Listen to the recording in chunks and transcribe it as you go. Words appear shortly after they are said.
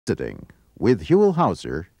Visiting with Huell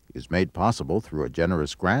Howser is made possible through a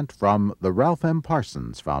generous grant from the Ralph M.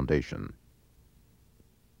 Parsons Foundation.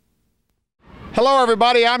 Hello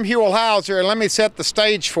everybody, I'm Huell Howser, and let me set the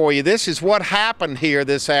stage for you. This is what happened here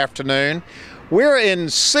this afternoon. We're in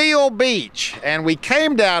Seal Beach, and we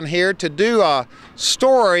came down here to do a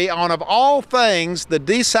story on, of all things, the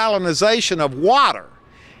desalinization of water.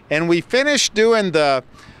 And we finished doing the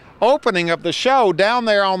opening of the show down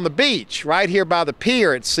there on the beach, right here by the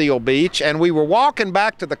pier at Seal Beach, and we were walking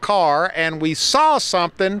back to the car and we saw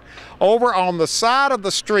something over on the side of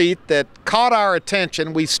the street that caught our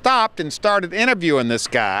attention. We stopped and started interviewing this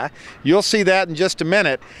guy. You'll see that in just a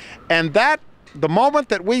minute. And the moment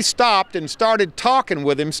that we stopped and started talking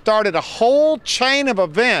with him started a whole chain of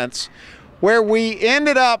events where we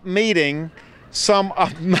ended up meeting some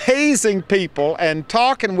amazing people and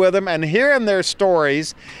talking with them and hearing their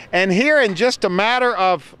stories. And here in just a matter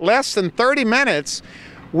of less than 30 minutes,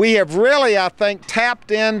 we have really, I think, tapped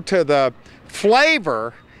into the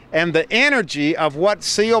flavor and the energy of what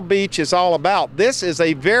Seal Beach is all about. This is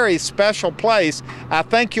a very special place. I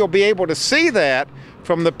think you'll be able to see that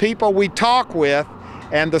from the people we talk with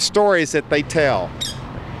and the stories that they tell.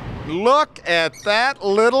 Look at that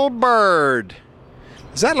little bird.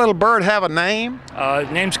 Does that little bird have a name?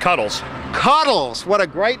 Name's Cuddles. Cuddles, what a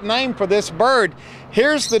great name for this bird.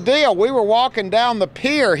 Here's the deal, we were walking down the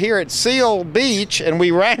pier here at Seal Beach and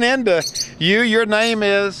we ran into you. Your name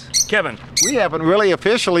is? Kevin. We haven't really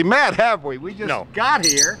officially met, have we? We just No. got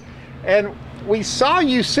here and we saw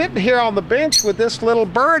you sitting here on the bench with this little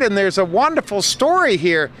bird, and there's a wonderful story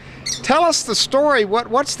here. Tell us the story.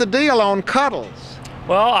 What's the deal on Cuddles?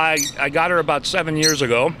 Well, I got her about 7 years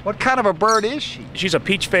ago. What kind of a bird is she? She's a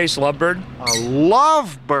peach-faced lovebird. A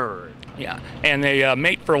lovebird. Yeah, and they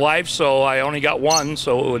mate for life, so I only got one,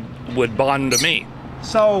 so it would bond to me.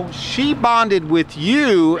 So she bonded with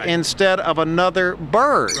you Right. instead of another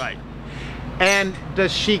bird. Right. And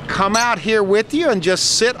does she come out here with you and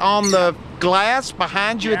just sit on the glass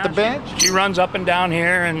behind you at the bench? She runs up and down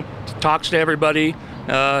here and talks to everybody.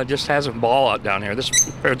 Just has a ball out down here.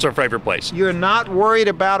 It's her favorite place. You're not worried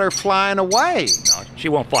about her flying away? No, she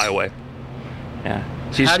won't fly away. Yeah.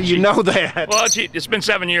 How do you know that? Well, it's been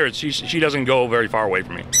 7 years. She doesn't go very far away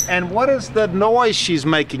from me. And what is the noise she's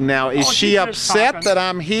making now? Is Oh, she she's just upset talking. that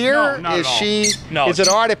I'm here? No, not is at all. she? No, Is it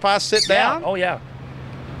all right if I sit down? Yeah. Oh, yeah.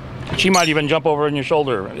 She might even jump over in your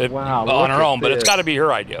shoulder Wow, on look her at own, but it's this. got to be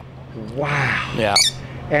her idea. Wow. Yeah.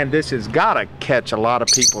 And this has got to catch a lot of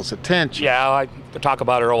people's attention. Yeah, I talk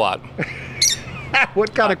about her a lot.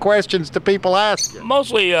 What kind of questions do people ask you?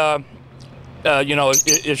 Mostly, you know,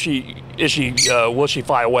 will she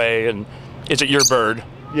fly away, and is it your bird?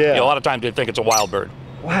 Yeah. You know, a lot of times they think it's a wild bird.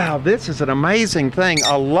 Wow, this is an amazing thing.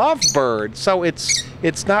 A lovebird. So it's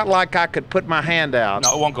not like I could put my hand out.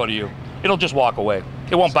 No, it won't go to you. It'll just walk away.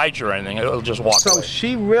 It won't bite you or anything. It'll just walk So away.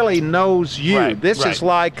 she really knows you. Right, This right. is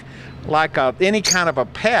like any kind of a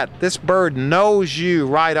pet. This bird knows you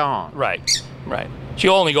right on. Right, right.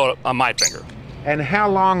 She'll only go on my finger. And how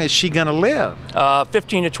long is she going to live?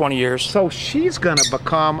 15 to 20 years. So she's going to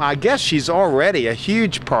become, I guess she's already a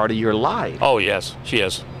huge part of your life. Oh, yes, she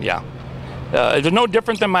is, yeah. They're no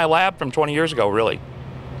different than my lab from 20 years ago, really.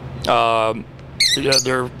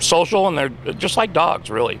 They're social, and they're just like dogs,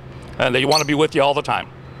 really. And they want to be with you all the time.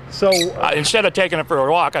 So Instead of taking her for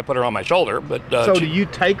a walk, I put her on my shoulder. But so do you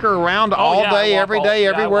take her around Oh, all yeah, day, I every walk day,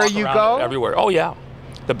 all- yeah, I everywhere walk you around go? Everywhere. Oh, yeah.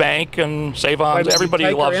 The bank and Save-Ons, Wait, everybody you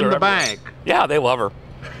take loves her her. in the everywhere. bank? Yeah, they love her.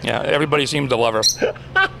 Yeah, everybody seems to love her.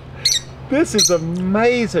 This is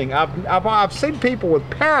amazing. I've seen people with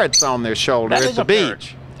parrots on their shoulder That at is the a parrot.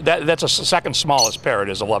 beach. That's a second smallest parrot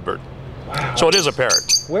is a lovebird. Wow. So it is a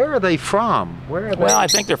parrot. Where are they from? Where are they? Well, I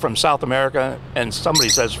think they're from South America, and somebody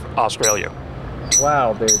says Australia.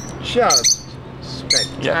 Wow, they're just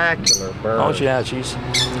spectacular birds. Oh, yeah, she's...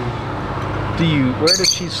 Where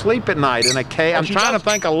does she sleep at night? In a cage? I'm she trying does. to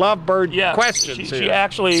think of lovebird Yeah, questions she here.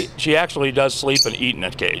 actually does sleep and eat in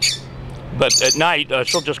a cage. But at night,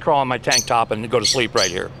 she'll just crawl on my tank top and go to sleep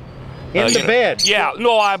right here. In the bed? Yeah,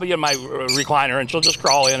 no, I'll be in my recliner, and she'll just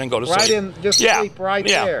crawl in and go to sleep. Sleep right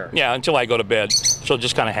there? Yeah, until I go to bed. She'll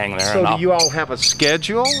just kind of hang there. So and do you all have a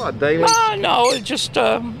schedule, a daily? No, it's just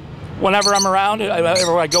whenever I'm around,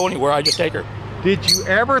 whenever I go anywhere, I just take her. Did you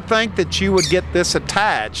ever think that you would get this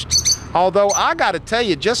attached? Although I got to tell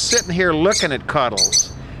you, just sitting here looking at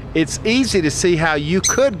Cuddles, it's easy to see how you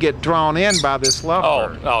could get drawn in by this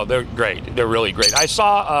lovebird. Oh, they're great. They're really great. I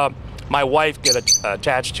saw my wife get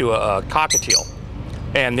attached to a cockatiel,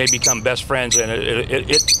 and they become best friends, and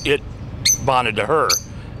it bonded to her.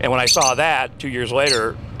 And when I saw that 2 years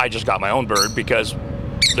later, I just got my own bird because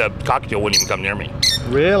the cockatiel wouldn't even come near me.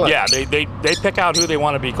 Really? Yeah, they pick out who they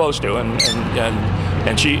want to be close to,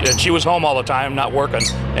 and she was home all the time, not working,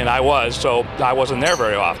 and I was, so I wasn't there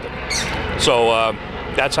very often. So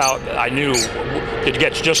that's how I knew to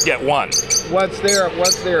just get one. Was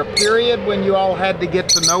there a period when you all had to get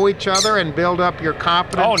to know each other and build up your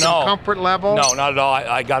confidence and comfort level? No, not at all.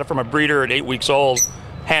 I got it from a breeder at 8 weeks old,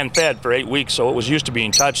 hand-fed for 8 weeks, so it was used to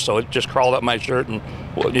being touched, so it just crawled up my shirt, and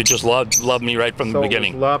it just loved me right from the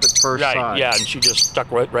beginning. So it was love at first sight. Yeah, and she just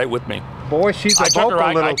stuck right with me. Boy, she's a vocal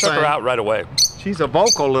little thing. I took her out right away. She's a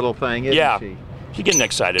vocal little thing, isn't she? She's getting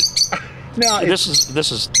excited. Now, this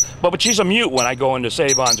is, but she's a mute when I go into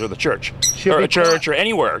Savon's or the church, or a church or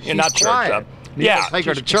anywhere. She's not quiet. Church. You take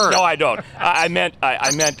her to church. No, I don't. I meant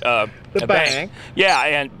the a bank.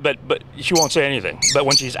 Yeah, but she won't say anything. But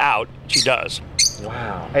when she's out, she does.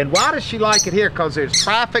 Wow. And why does she like it here? Because there's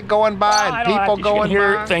traffic going by and people going by? She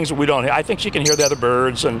can hear things that we don't hear. I think she can hear the other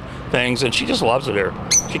birds and things, and she just loves it here.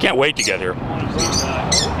 She can't wait to get here.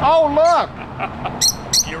 Oh, look.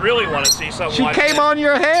 You really want to see something? She came on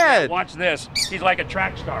your head. Watch this. She's like a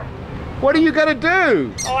track star. What are you going to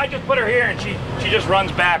do? Oh, I just put her here, and she just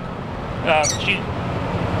runs back. She's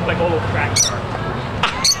like a little track star.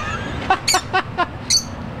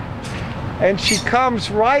 And she comes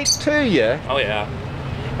right to you. Oh, yeah.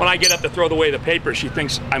 When I get up to throw away the paper, she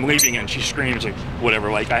thinks I'm leaving, and she screams like whatever.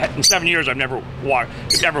 Like in 7 years, I've never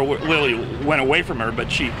really went away from her,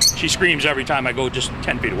 but she screams every time I go just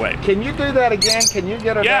 10 feet away. Can you do that again? Can you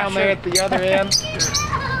get her down there at the other end?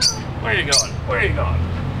 Where are you going? Where are you going?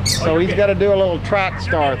 So he's got to do a little track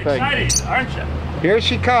star thing. Excited, aren't you? Here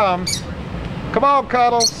she comes. Come on,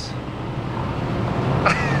 Cuddles.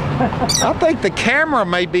 I think the camera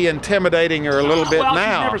may be intimidating her a little bit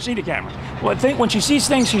now. She's never seen a camera. Well, I think when she sees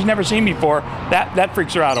things she's never seen before, that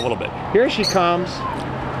freaks her out a little bit. Here she comes.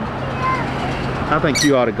 I think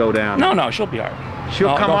you ought to go down. No, she'll be all right.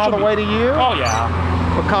 She'll come all the way to you? Oh,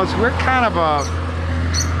 yeah. Because we're kind of a...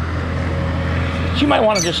 She might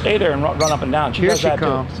want to just stay there and run up and down. Here she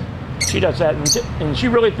comes. She does that, and she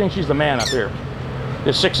really thinks she's the man up here.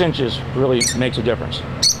 The 6 inches really makes a difference.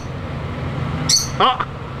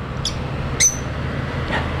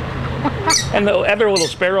 And the other little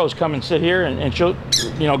sparrows come and sit here, and she'll,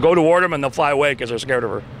 go toward them, and they'll fly away because they're scared of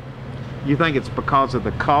her. You think it's because of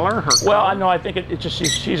the color? Her color? Well, no, I think it's just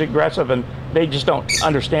she's aggressive, and they just don't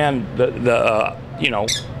understand the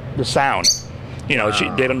sound.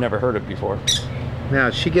 They've never heard it before. Now,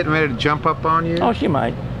 is she getting ready to jump up on you? Oh, she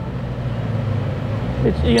might.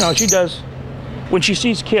 She does. When she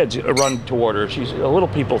sees kids run toward her, she's a little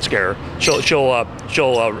people scare her. She'll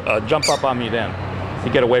jump up on me then to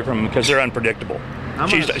get away from them because they're unpredictable.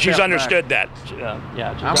 She's understood that. Yeah.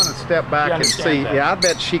 I'm going to step back and see. That. Yeah, I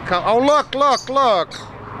bet she comes. Oh, look.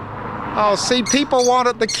 Oh, see,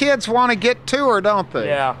 the kids want to get to her, don't they?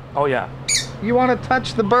 Yeah. Oh, yeah. You want to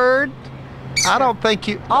touch the bird? I don't think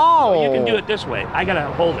you. Oh. You can do it this way. I got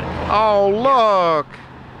to hold it. Oh, look.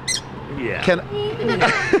 Yeah.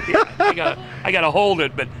 I gotta hold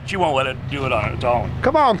it, but she won't let it do it on its own.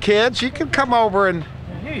 Come on, kids. You can come over and.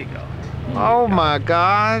 Here you go. Oh my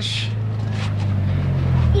gosh.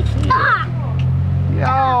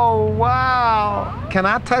 Oh wow. Can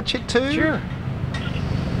I touch it too? Sure.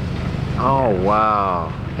 Oh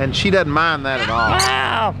wow. And she doesn't mind that at all.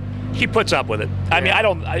 Wow. She puts up with it. I mean, I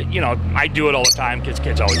do it all the time because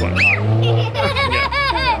kids always want to talk.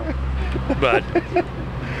 Yeah. But.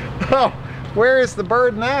 Oh, where is the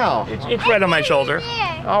bird now? It's right on my shoulder.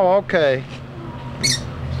 Oh, okay.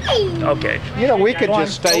 Okay. We could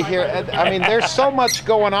just stay here. I mean, there's so much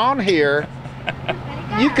going on here.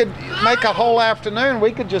 You could make a whole afternoon.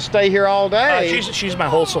 We could just stay here all day. She's my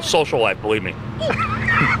whole social life, believe me.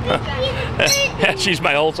 She's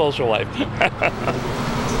my whole social life.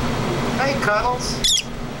 Hey, Cuddles.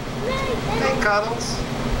 Hey, Cuddles.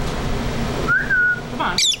 Come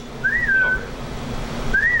on.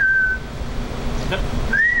 Go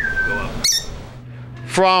up.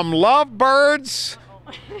 From lovebirds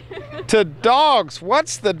to dogs.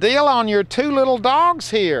 What's the deal on your 2 little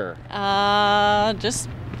dogs here? Just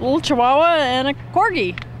a little Chihuahua and a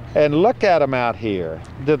Corgi. And look at them out here.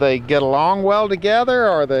 Do they get along well together, or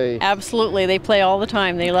are they? Absolutely, they play all the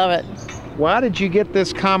time. They love it. Why did you get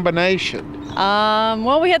this combination?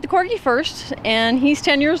 Well, we had the Corgi first, and he's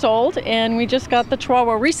 10 years old, and we just got the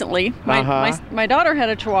Chihuahua recently. My daughter had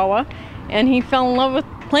a Chihuahua, and he fell in love with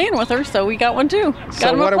playing with her, so we got one too.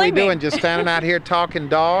 So what are we doing, just standing out here talking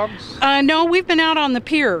dogs? No, we've been out on the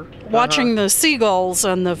pier watching the seagulls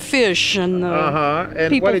and the fish and the And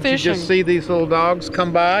people what did fishing. You just see these little dogs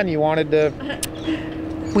come by and you wanted to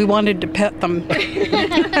we wanted to pet them.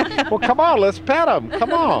 Well, come on, let's pet them.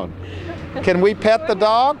 Come on. Can we pet the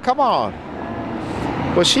dog? Come on.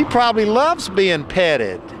 Well, she probably loves being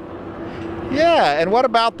petted. Yeah, and what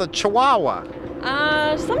about the Chihuahua?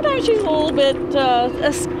 Sometimes she's a little bit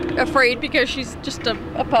afraid because she's just a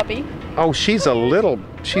puppy. Oh, she's a little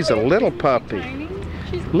puppy.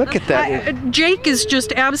 Look at that. Jake is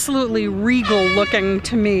just absolutely regal looking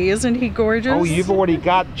to me. Isn't he gorgeous? Oh, you've already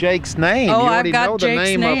got Jake's name. Oh, you already I've got know the Jake's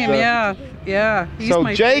name name. of the... Yeah. He's so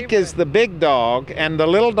my Jake favorite. is the big dog, and the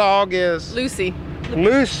little dog is Lucy.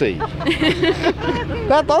 Lucy.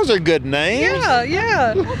 Those are good names.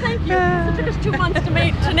 Yeah. Well, thank you. It took us 2 months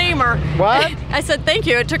to name her. What? I said thank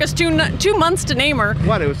you. It took us two months to name her.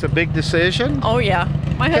 What? It was a big decision. Oh yeah.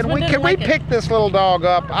 My husband Can didn't we like pick this little dog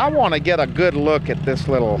up? I want to get a good look at this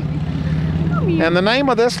little. And the name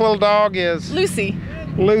of this little dog is Lucy.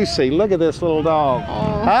 Lucy. Look at this little dog.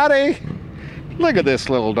 Oh. Howdy. Look at this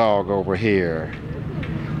little dog over here.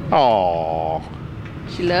 Oh.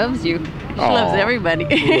 She loves you. She loves everybody.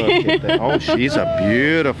 Look at that. Oh, she's a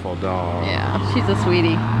beautiful dog. Yeah, she's a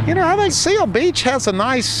sweetie. You know, I think Seal Beach has a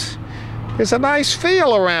nice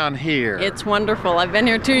feel around here. It's wonderful. I've been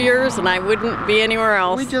here 2 years and I wouldn't be anywhere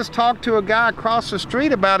else. We just talked to a guy across the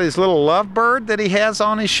street about his little lovebird that he has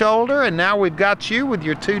on his shoulder, and now we've got you with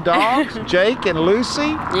your 2 dogs, Jake and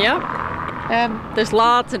Lucy. Yep. And there's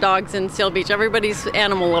lots of dogs in Seal Beach. Everybody's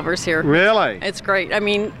animal lovers here. Really? It's great. I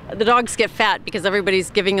mean, the dogs get fat because everybody's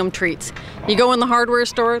giving them treats. You go in the hardware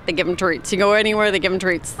store, they give them treats. You go anywhere, they give them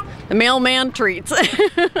treats. The mailman, treats.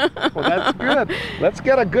 Well, that's good. Let's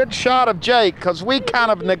get a good shot of Jake, because we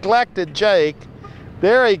kind of neglected Jake.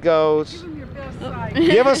 There he goes.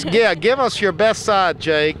 Give us your best side,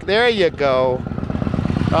 Jake. There you go.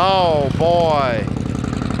 Oh, boy.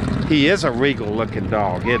 He is a regal-looking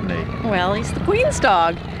dog, isn't he? Well, he's the Queen's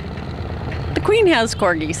dog. The Queen has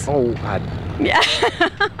corgis. Oh, Yeah.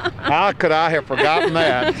 how could I have forgotten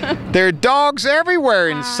that? There are dogs everywhere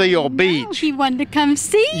in Seal Beach. He wanted to come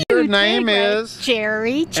see you. Your name is?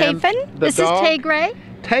 Jerry Chafin. the This dog? is Tigray.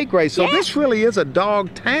 Tigray. So Yeah. this really is a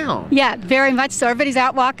dog town. Yeah, very much so. Everybody's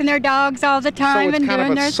out walking their dogs all the time it's and kind of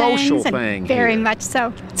doing a their social things. thing Very here. much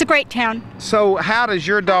so. It's a great town. So how does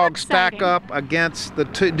your dog stack exciting. up against the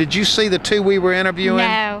 2? Did you see the 2 we were interviewing?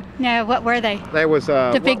 No. What were they? There was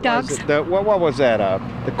The big dogs? What was that?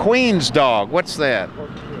 The Queen's dog. What's that?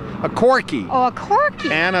 A Corky. Oh, a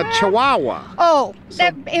corgi. And a Chihuahua. Oh,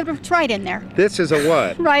 it's right in there. This is a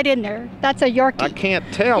what? Right in there. That's a Yorkie. I can't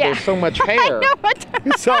tell. Yeah. There's so much hair. I know what.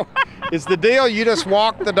 So is the deal you just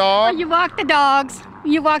walk the dog? You walk the dogs.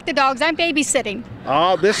 I'm babysitting.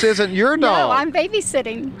 Oh, this isn't your dog. No, I'm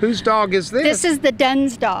babysitting. Whose dog is this? This is the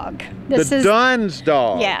Dunn's dog. the Dunn's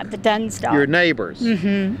dog. Yeah, the Dunn's dog. Your neighbors.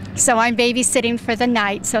 So I'm babysitting for the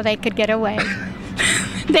night so they could get away.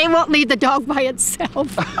 They won't leave the dog by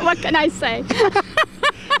itself. What can I say?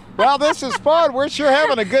 Well, this is fun. We're sure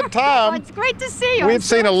having a good time. Oh, it's great to see you. We've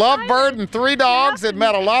seen a lovebird and 3 dogs and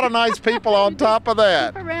met a lot of nice people on top of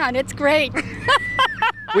that. Around. It's great.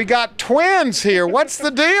 We got twins here. What's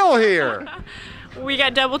the deal here? We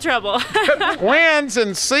got double trouble. Twins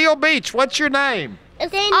in Seal Beach. What's your name?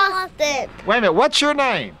 It's Austin. Wait a minute. What's your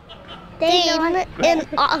name? Dane and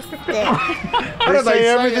Austin. What do they say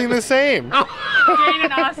everything the same? Dane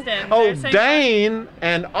and Austin. Oh, Dane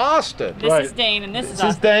and Austin. This is Dane and this is This is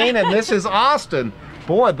Austin. Dane and this is Austin.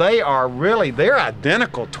 Boy, they're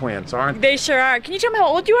identical twins, aren't they? They sure are. Can you tell me how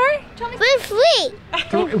old you are? We're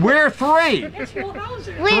free. We're 3.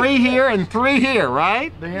 3 here and 3 here,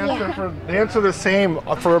 right? The answer the same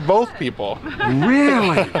for both people.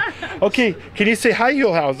 Really? Okay, can you say hi,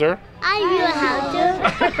 Huell Howser?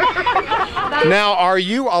 Now, are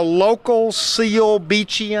you a local Seal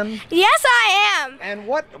Beachian? Yes, I am. And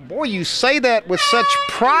boy, you say that with such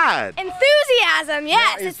pride. Enthusiasm,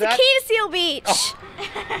 yes. Now, is It's the that- key to Seal Beach.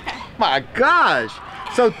 My gosh.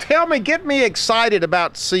 So tell me, get me excited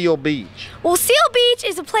about Seal Beach. Well, Seal Beach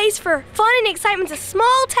is a place for fun and excitement. It's a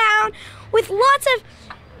small town with lots of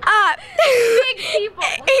big people.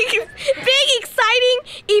 Big,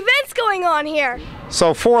 exciting events going on here.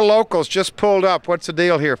 So 4 locals just pulled up. What's the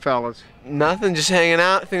deal here, fellas? Nothing, just hanging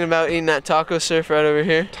out, thinking about eating that taco surf right over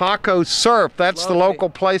here. Taco Surf, that's the Lovely. local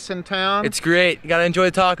place in town? It's great. You gotta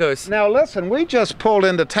enjoy the tacos. Now listen, we just pulled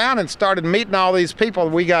into town and started meeting all these people.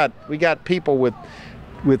 We got people with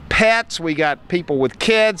pets, we got people with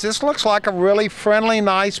kids. This looks like a really friendly,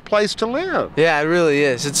 nice place to live. Yeah, it really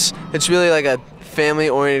is. It's really like a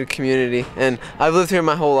family-oriented community, and I've lived here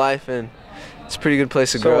my whole life, and it's a pretty good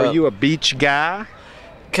place to So grow are up. you a beach guy?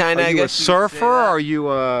 Kinda. Are you a surfer? Or are you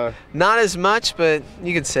Not as much, but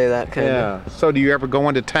you could say that kind of. Yeah. So do you ever go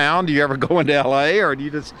into town? Do you ever go into LA, or do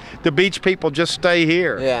you just the beach people just stay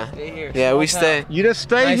here? Yeah. Stay here. Yeah, we stay. You just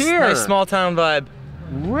stay here. Nice small town vibe.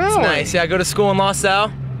 Really? It's nice. Yeah, I go to school in Los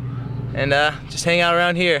Al, and just hang out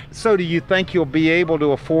around here. So do you think you'll be able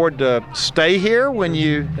to afford to stay here when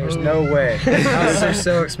you? There's no way. Houses are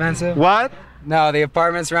so expensive. What? No, the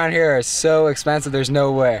apartments around here are so expensive. There's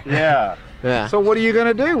no way. Yeah. Yeah. So what are you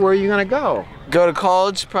gonna do? Where are you gonna go? Go to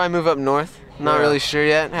college, probably move up north. Not Yeah. really sure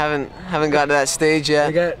yet. Haven't got to that stage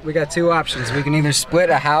yet. We got two options. We can either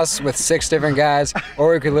split a house with 6 different guys,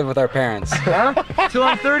 or we could live with our parents. Till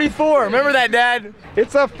I'm 34. Remember that, Dad?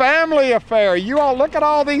 It's a family affair. You all look at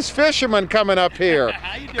all these fishermen coming up here.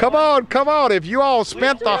 Come on, come on. If you all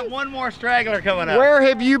spent the one more straggler coming up. Where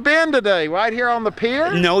have you been today? Right here on the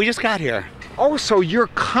pier? No, we just got here. Oh, so you're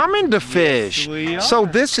coming to fish. Yes, we are. So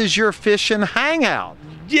this is your fishing hangout.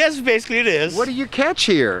 Yes, basically it is. What do you catch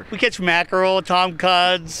here? We catch mackerel,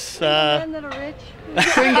 tomcuds. Men that are rich.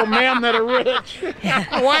 Single men that are rich.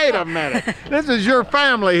 Wait a minute. This is your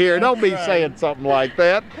family here. Don't be saying something like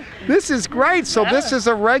that. This is great. So this is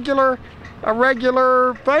a regular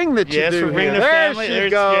thing that you Yes, do we bring here. the There family. she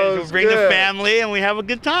goes. We bring the Good. family and we have a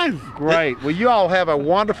good time. Great. Well, you all have a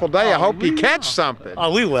wonderful day. I hope you catch something.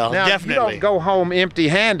 Oh, we will, Now, definitely. You don't go home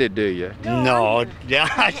empty-handed, do you? No.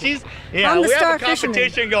 Yeah, she's. Yeah, I'm the we have star a competition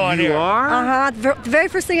fisherman. going You here. are? The very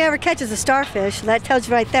first thing I ever catch is a starfish. That tells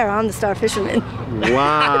you right there, I'm the star fisherman.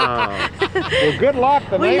 Wow. Well, good luck.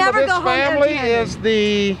 The We name of never this go home family empty-handed. is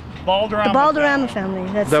the Balderrama. The Balderrama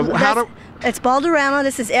family. It's Balderrama.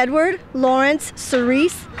 This is Edward, Lawrence,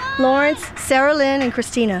 Cerise, Lawrence, Sarah Lynn, and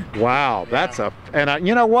Christina. Wow, that's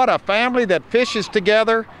you know what? A family that fishes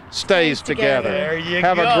together stays together. There you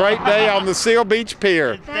Have go. a great day on the Seal Beach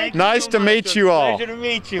Pier. Nice to meet you all. Pleasure to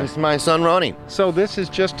meet you. This is my son Ronnie. So this is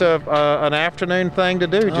just an afternoon thing to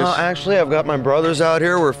do. Actually, I've got my brothers out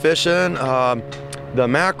here. We're fishing. The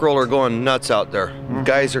mackerel are going nuts out there.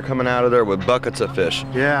 Guys are coming out of there with buckets of fish.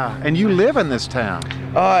 Yeah, and you live in this town.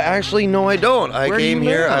 Actually, no, I don't. I Where do you came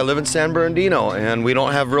here. live? I live in San Bernardino, and we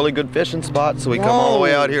don't have really good fishing spots, so we come all the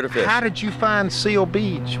way out here to fish. How did you find Seal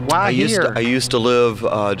Beach? Why I here? used to live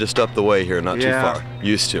just up the way here, not Yeah. too far.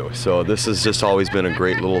 Used to. So this has just always been a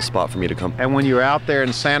great little spot for me to come. And when you're out there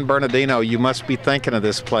in San Bernardino, you must be thinking of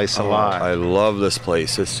this place a lot. I love this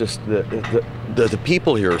place. It's just the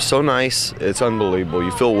people here are so nice. It's unbelievable.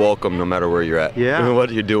 You feel welcome no matter where you're at. Yeah.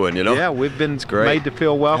 What are you doing, you know? Yeah, we've been great. made to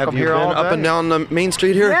feel welcome Have you here been all day. up and down the main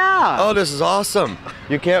street here? Yeah. Oh, this is awesome.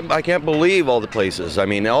 I can't believe all the places. I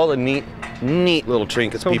mean, all the neat little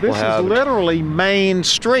trinkets So people this have. is literally Main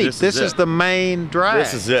Street. This is it. the main drag.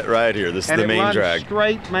 This is it right here. This is the it main runs drag.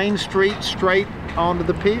 straight Main Street, straight onto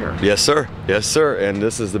the pier. Yes, sir. Yes, sir. And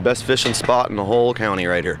this is the best fishing spot in the whole county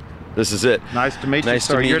right here. This is it. Nice to meet you, Nice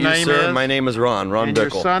sir. to meet Your you, name sir. is? My name is Ron And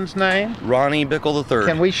Bickle. your son's name? Ronnie Bickle III.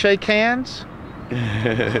 Can we shake hands?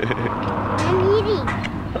 I'm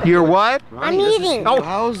eating. You're what? I'm eating. Oh,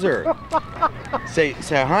 Howser. say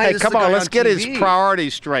hi. Hey, this is come the guy on, let's get his TV.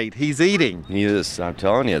 priorities straight. He's eating. He is. I'm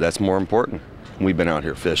telling you, that's more important. We've been out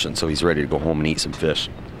here fishing, so he's ready to go home and eat some fish.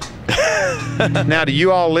 Now, do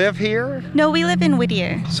you all live here? No, we live in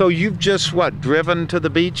Whittier. So you've just, driven to the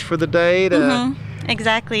beach for the day?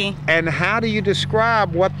 Exactly. And how do you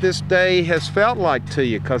describe what this day has felt like to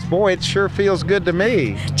you? Because, boy, it sure feels good to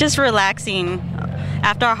me. Just relaxing.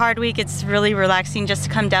 After a hard week, it's really relaxing just to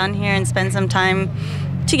come down here and spend some time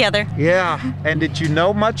together. Yeah. And did you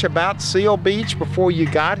know much about Seal Beach before you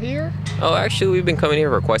got here? Oh, actually, we've been coming here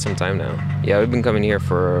for quite some time now. Yeah, we've been coming here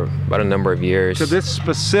for about a number of years. To this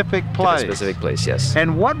specific place? To this specific place, yes.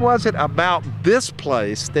 And what was it about this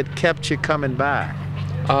place that kept you coming back?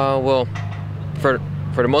 Well, for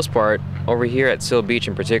the most part, over here at Seal Beach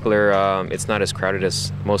in particular, it's not as crowded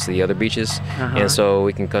as most of the other beaches. And so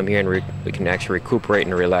we can come here and we can actually recuperate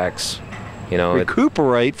and relax. You know,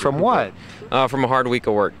 Recuperate from what? From a hard week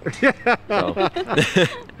of work.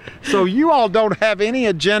 So you all don't have any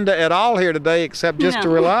agenda at all here today except just to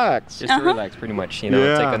relax. Just to relax, pretty much. You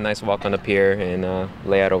know, take a nice walk on the pier and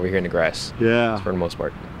lay out over here in the grass. Yeah. For the most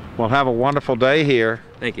part. Well, have a wonderful day here.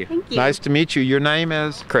 Thank you. Thank you. Nice to meet you. Your name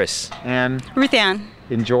is? Chris. And? Ruth Ann.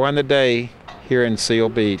 Enjoying the day here in Seal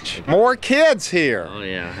Beach. More kids here. Oh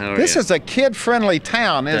yeah, how are This you? is a kid-friendly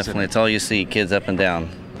town, isn't Definitely, it? it's all you see, kids up and down.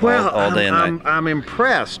 Well, all day and night. I'm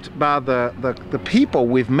impressed by the people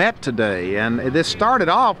we've met today. And this started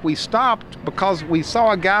off, we stopped because we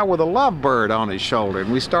saw a guy with a lovebird on his shoulder,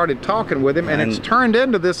 and we started talking with him, and it's turned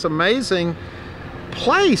into this amazing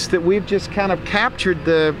place that we've just kind of captured.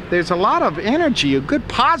 There's a lot of energy, a good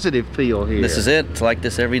positive feel here. This is it. It's like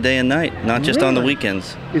this every day and night, not just on the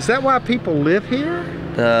weekends. Is that why people live here?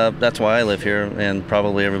 That's why I live here, and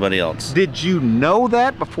probably everybody else. Did you know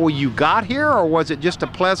that before you got here, or was it just a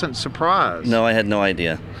pleasant surprise? No, I had no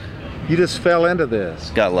idea. You just fell into this.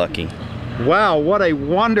 Got lucky. Wow, what a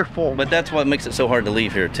wonderful... But that's what makes it so hard to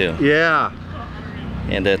leave here, too. Yeah.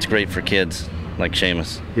 And it's great for kids like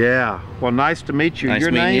Seamus. Yeah. Well, nice to meet you. Nice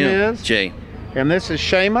Your meeting name you. is? Jay. And this is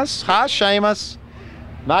Seamus. Hi, Seamus.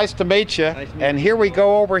 Nice to meet you. And here we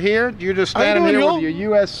go over here. You're just standing here with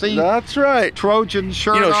your USC That's right. Trojan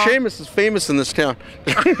shirt You know, on. Seamus is famous in this town.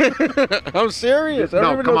 I'm serious.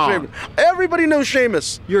 No, Everybody come knows on. Seamus. Everybody knows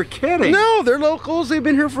Seamus. You're kidding. No, they're locals. They've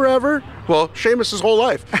been here forever. Well, Seamus' whole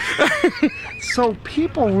life. So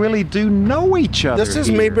people really do know each other. This is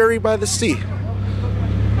here. Mayberry by the Sea.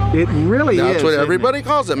 It really is. That's what everybody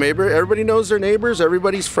calls it, Mayberry. Everybody knows their neighbors.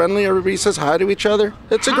 Everybody's friendly. Everybody says hi to each other.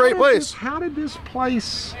 It's a great place. How did this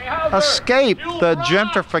place escape the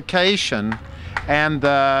gentrification and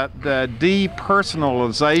the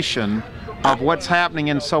depersonalization of what's happening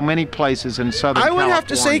in so many places in Southern California? I would have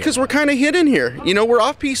to say, because we're kind of hidden here. You know, we're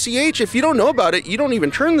off PCH. If you don't know about it, you don't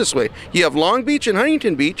even turn this way. You have Long Beach and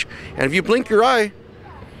Huntington Beach, and if you blink your eye,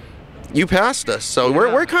 you passed us. So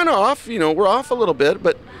we're kind of off. You know, we're off a little bit,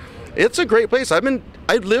 but it's a great place. I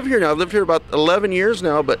live here now. I've lived here about 11 years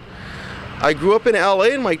now, but I grew up in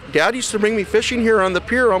LA, and my dad used to bring me fishing here on the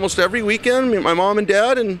pier almost every weekend, my mom and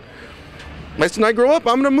dad, and I said, when I grow up,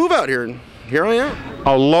 I'm gonna move out here, and here I am.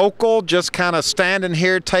 A local just kind of standing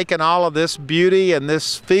here taking all of this beauty and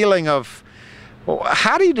this feeling of, well,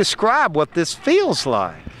 how do you describe what this feels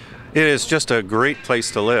like? It is just a great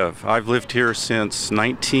place to live. I've lived here since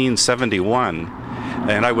 1971,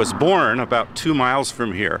 and I was born about 2 miles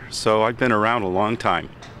from here, so I've been around a long time.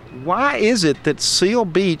 Why is it that Seal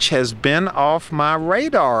Beach has been off my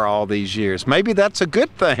radar all these years? Maybe that's a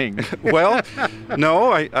good thing. Well,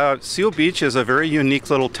 no, Seal Beach is a very unique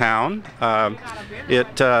little town.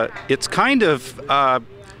 It's kind of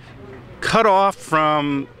cut off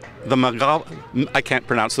from I can't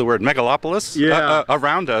pronounce the word, megalopolis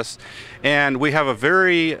around us, and we have a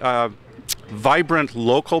very vibrant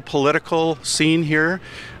local political scene here.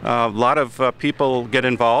 A lot of people get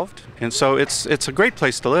involved, and so it's a great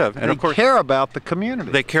place to live. And they of course, care about the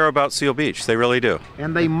community. They care about Seal Beach. They really do.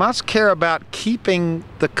 And they must care about keeping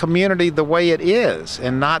the community the way it is,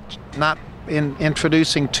 and not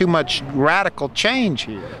introducing too much radical change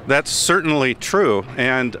here. That's certainly true,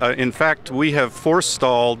 and in fact we have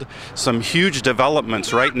forestalled some huge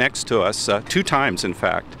developments right next to us, 2 times in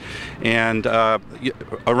fact. And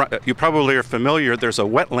you probably are familiar, there's a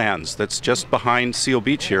wetlands that's just behind Seal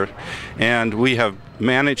Beach here, and we have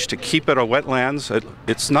managed to keep it a wetlands.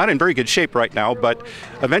 It's not in very good shape right now, but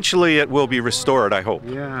eventually it will be restored, I hope.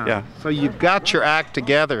 Yeah. So you've got your act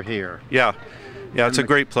together here. Yeah, it's a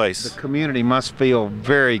great place. The community must feel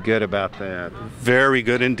very good about that. Very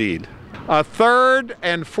good indeed. A 3rd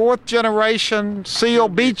and 4th generation Seal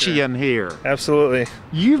Beachian here. Absolutely.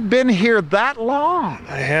 You've been here that long?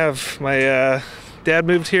 I have. My dad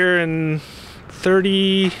moved here in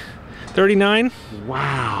 39.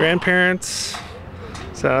 Wow. Grandparents.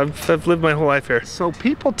 So I've lived my whole life here. So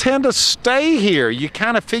people tend to stay here. You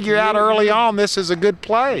kind of figure out early on this is a good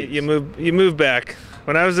place. You move back.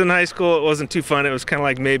 When I was in high school, it wasn't too fun. It was kind of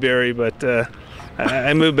like Mayberry, but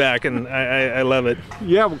I moved back, and I love it.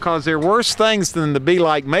 Yeah, because there are worse things than to be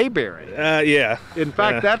like Mayberry. Yeah. In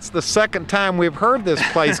fact, that's the 2nd time we've heard this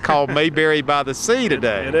place called Mayberry by the Sea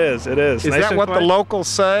today. It is. Is nice that what the locals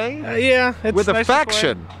say? Yeah. It's with nice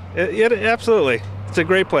affection. Absolutely. It's a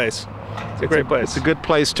great place. It's a great place. It's a good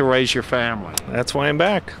place to raise your family. That's why I'm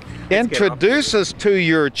back. Introduce us to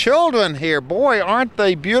your children here. Boy, aren't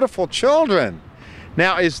they beautiful children.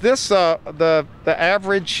 Now, is this the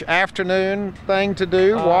average afternoon thing to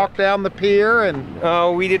do? Walk down the pier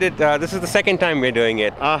and? We did it. This is the 2nd time we're doing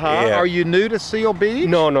it. Yeah. Are you new to Seal Beach?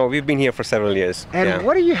 No, we've been here for several years. And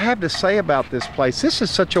what do you have to say about this place? This is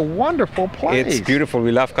such a wonderful place. It's beautiful.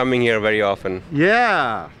 We love coming here very often.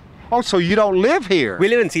 Yeah. Oh, so you don't live here? We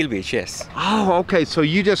live in Seal Beach, yes. Oh, okay. So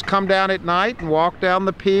you just come down at night and walk down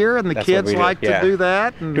the pier, and the kids like to do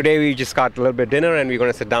that? And today we just got a little bit of dinner, and we're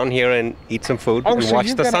going to sit down here and eat some food and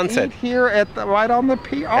watch the sunset. Eat here right on the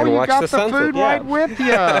pier? Oh, you got the food right with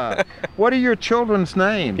you. What are your children's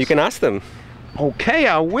names? You can ask them. Okay,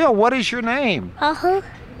 I will. What is your name?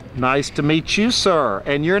 Nice to meet you, sir.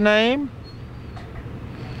 And your name?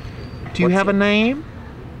 Do you have a name?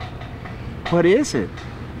 What is it?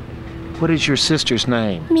 What is your sister's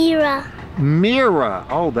name? Mira. Mira.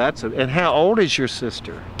 Oh, and how old is your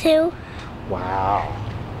sister? 2. Wow.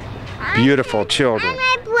 Beautiful children. And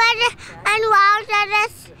my brother and Walter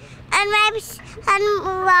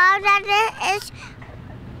is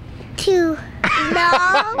 2.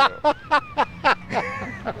 No.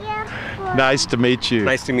 Nice to meet you.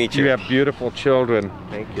 Nice to meet you. You have beautiful children.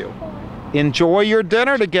 Thank you. Enjoy your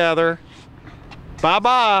dinner together.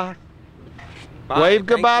 Bye-bye. Wave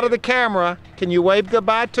goodbye to the camera. Can you wave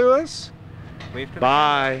goodbye to us? Wave to the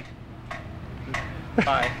Bye.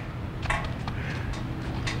 Bye.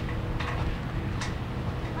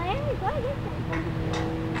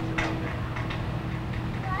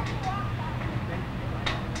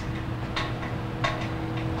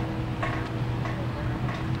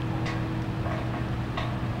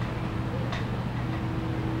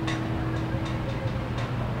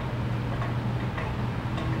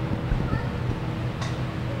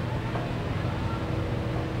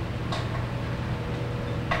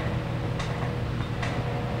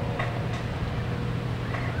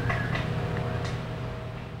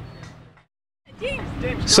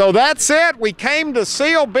 So that's it. We came to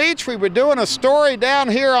Seal Beach. We were doing a story down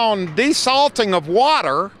here on desalting of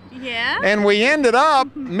water. Yeah. And we ended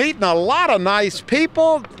up meeting a lot of nice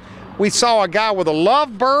people. We saw a guy with a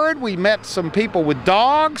lovebird. We met some people with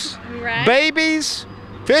dogs, Right. babies,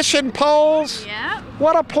 fishing poles. Yeah.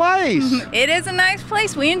 What a place. It is a nice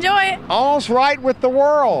place. We enjoy it. All's right with the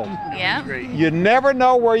world. Yeah. You never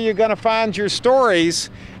know where you're going to find your stories,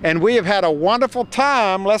 and we have had a wonderful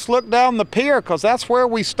time. Let's look down the pier, because that's where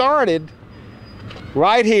we started,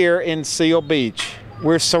 right here in Seal Beach.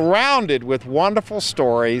 We're surrounded with wonderful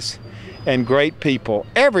stories and great people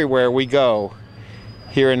everywhere we go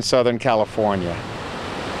here in Southern California.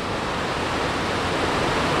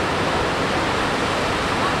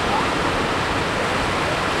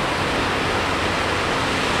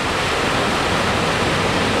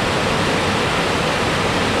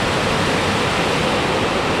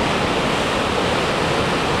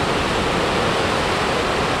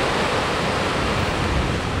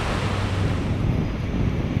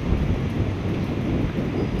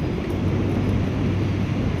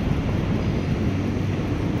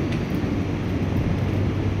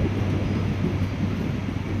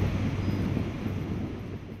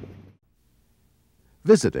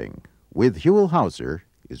 Visiting with Huell Howser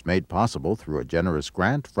is made possible through a generous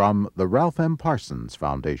grant from the Ralph M. Parsons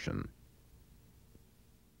Foundation.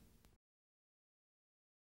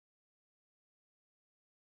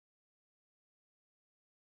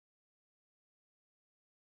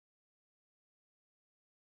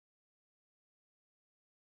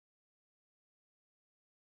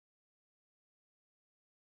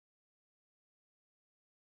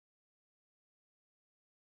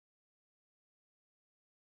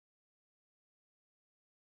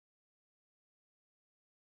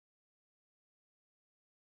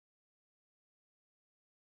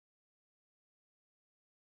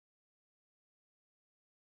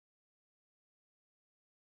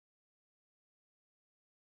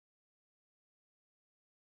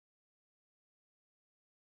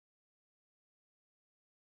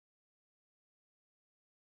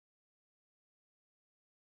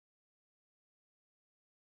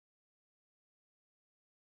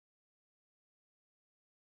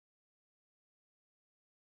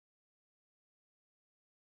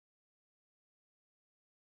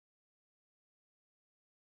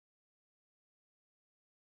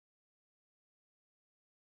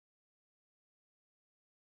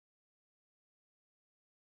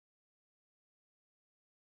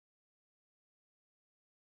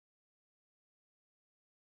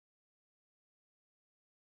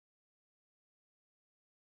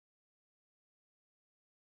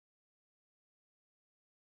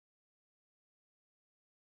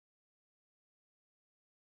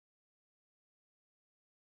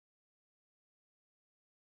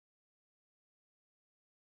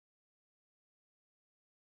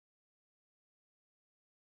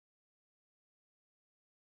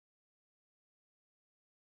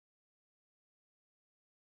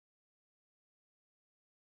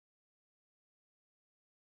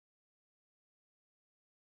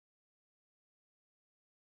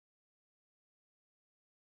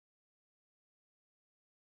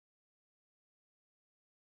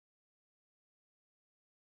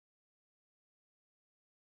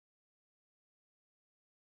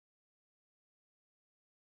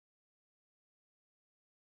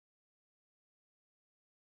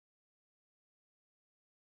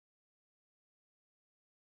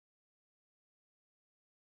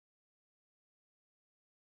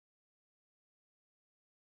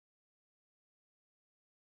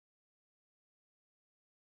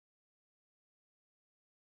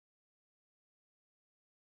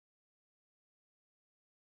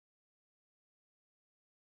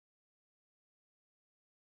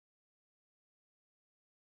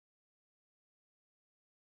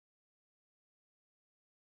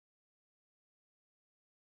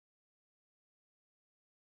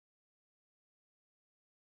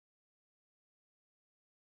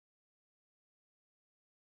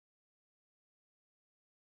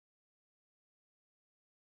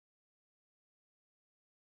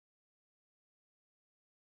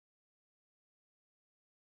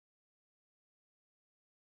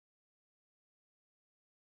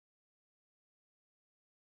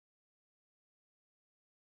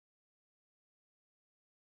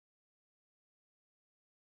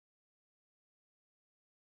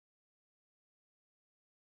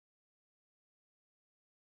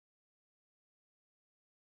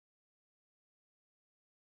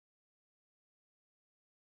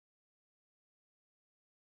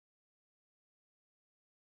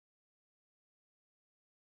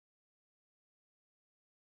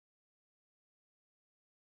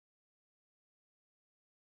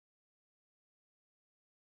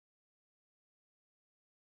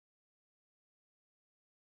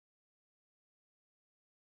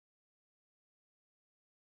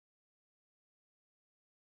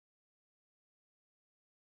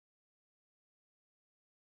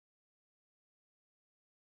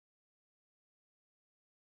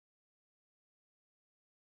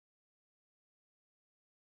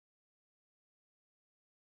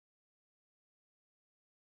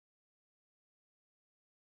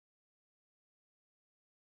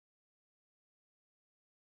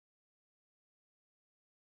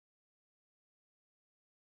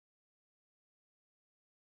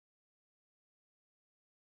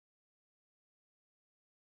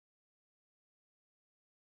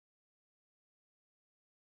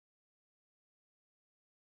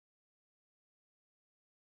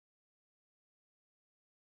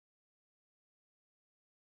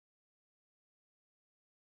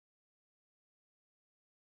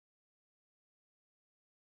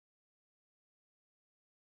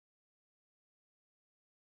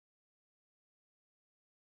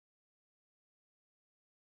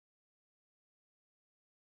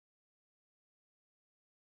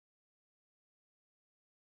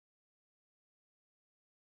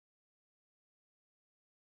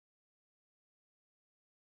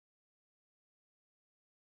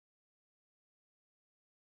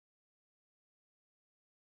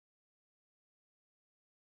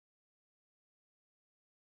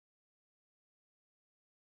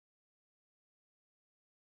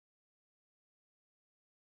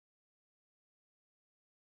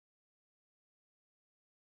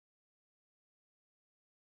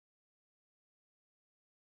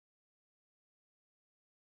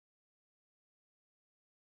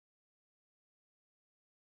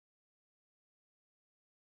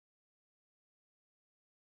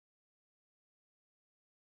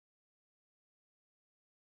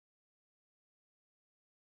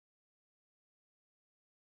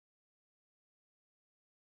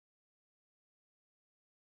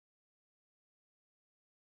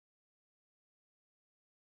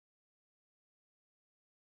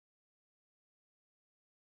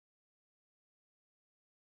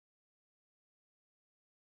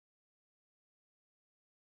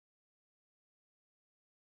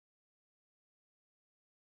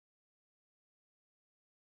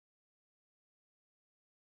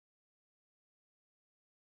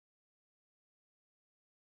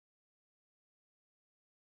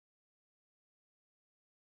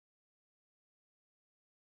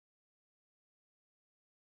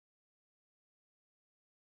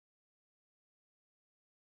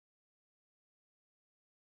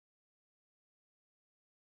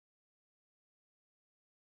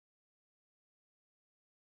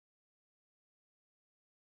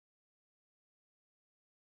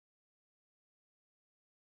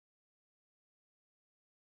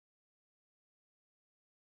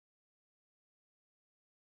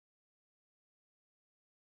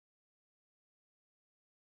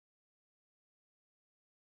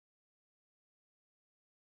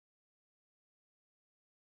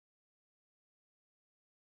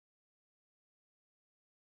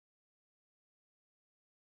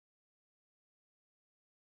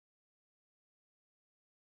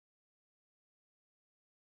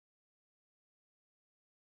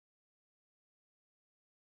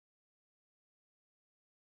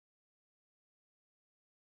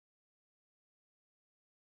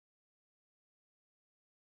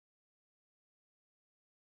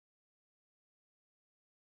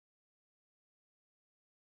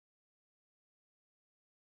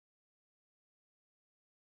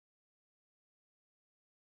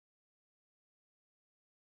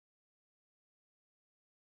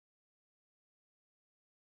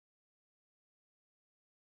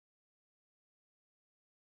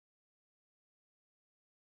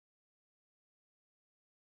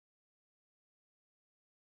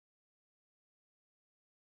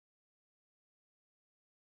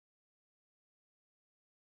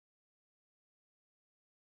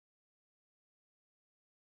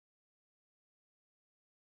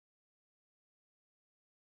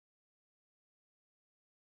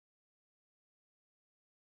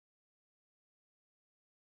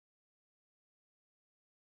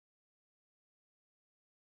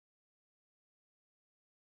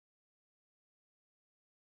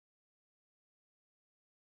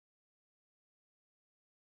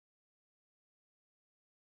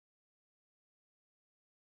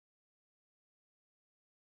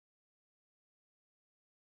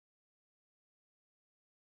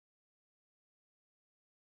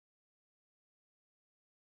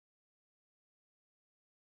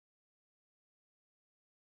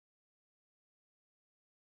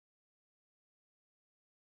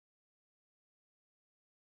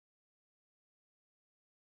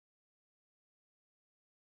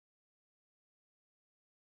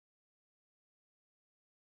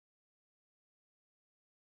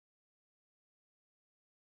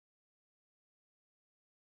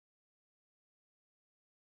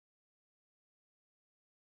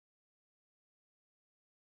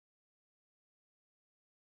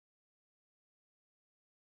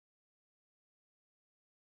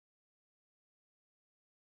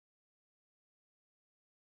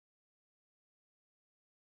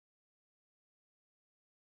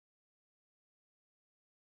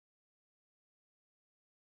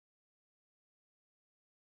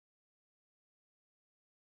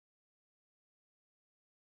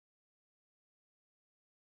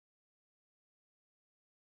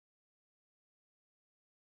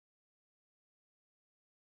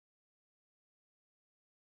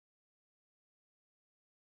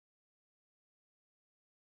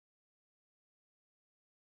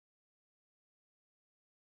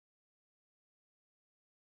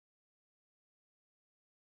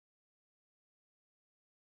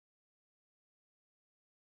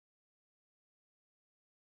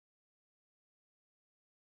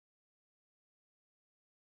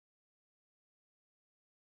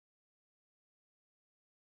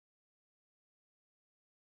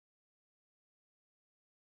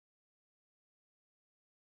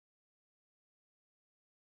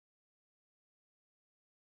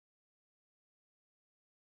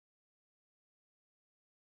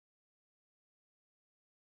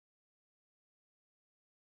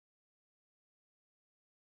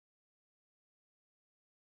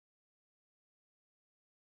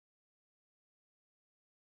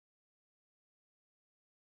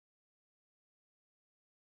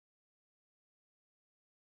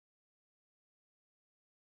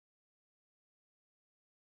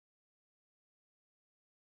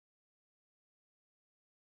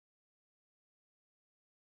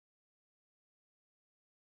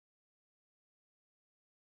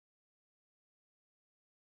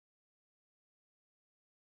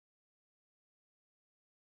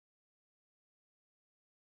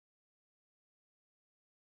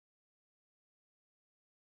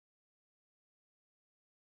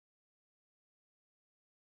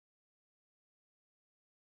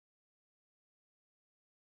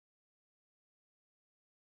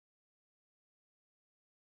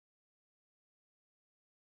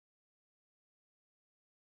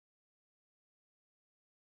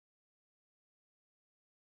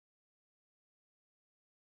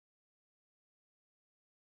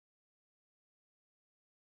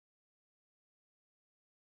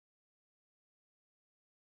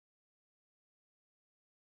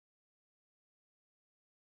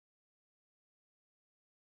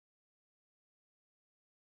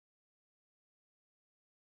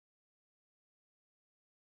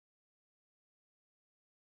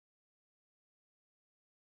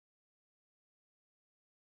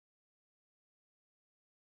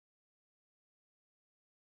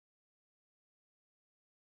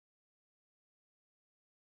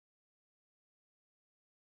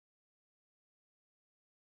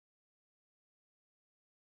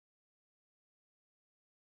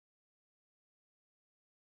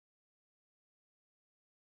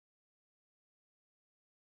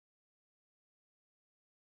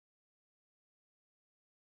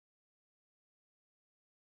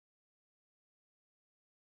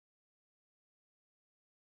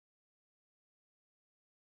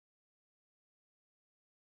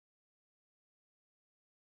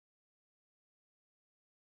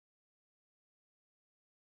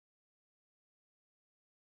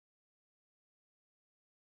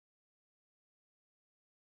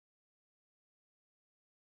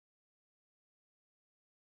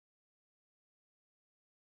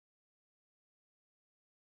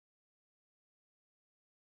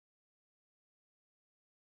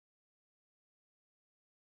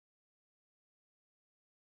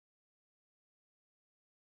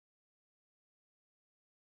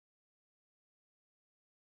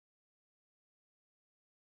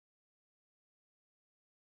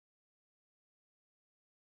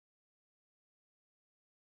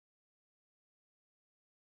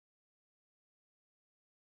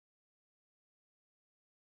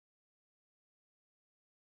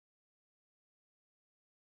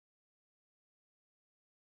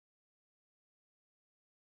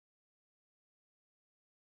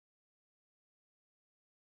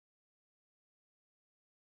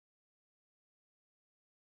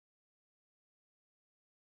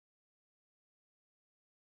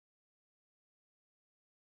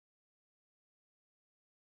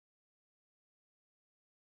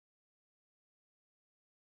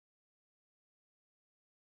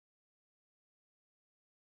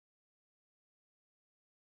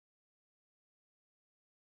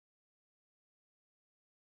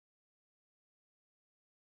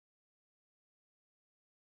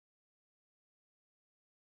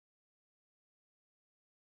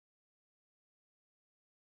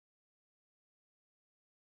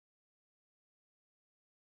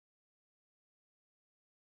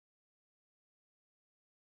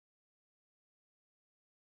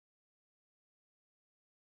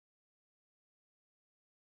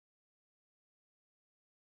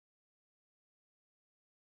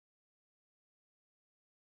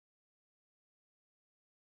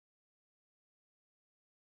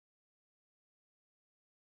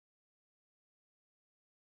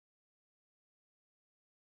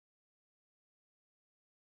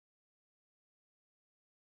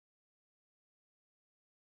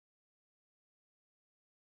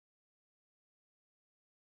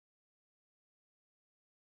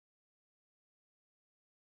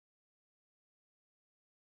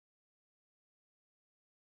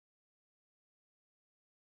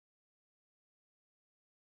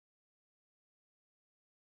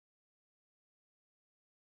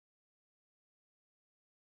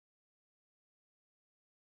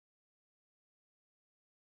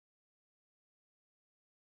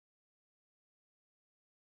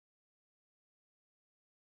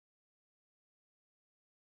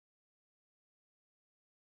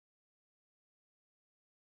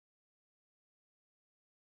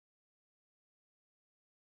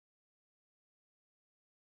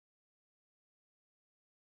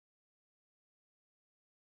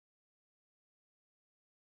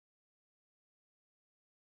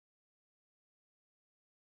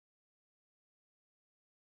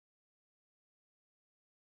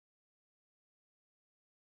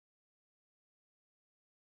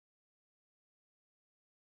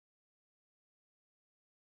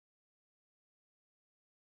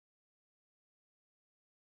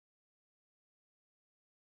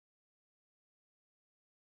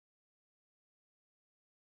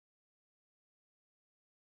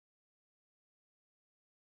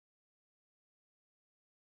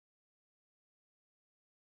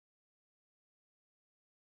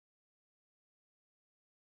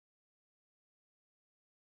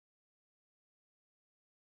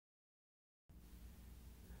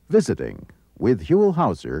 Visiting with Huell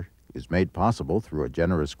Howser is made possible through a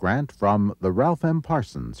generous grant from the Ralph M.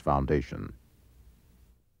 Parsons Foundation.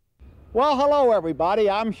 Well, hello everybody,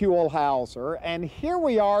 I'm Huell Howser, and here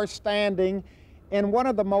we are standing in one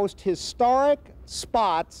of the most historic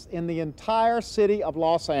spots in the entire city of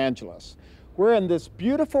Los Angeles. We're in this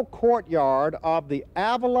beautiful courtyard of the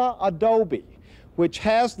Avila Adobe, which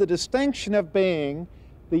has the distinction of being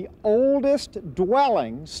the oldest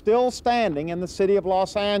dwelling still standing in the city of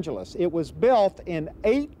Los Angeles. It was built in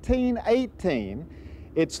 1818.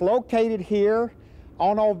 It's located here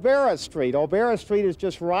on Olvera Street. Olvera Street is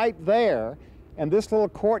just right there, and this little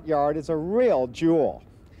courtyard is a real jewel.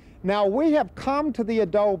 Now, we have come to the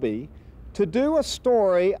Adobe to do a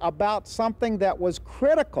story about something that was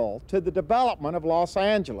critical to the development of Los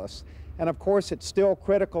Angeles, and of course it's still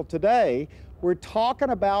critical today. We're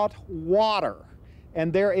talking about water,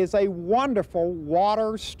 and there is a wonderful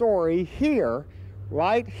water story here,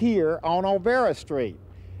 right here on Olvera Street.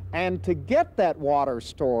 And to get that water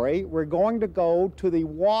story, we're going to go to the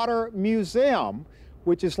Water Museum,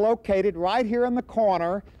 which is located right here in the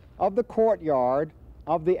corner of the courtyard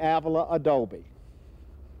of the Avila Adobe.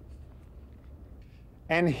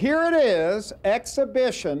 And here it is,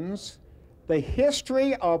 Exhibitions, the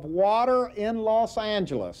History of Water in Los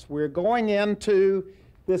Angeles. We're going into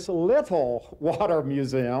this little water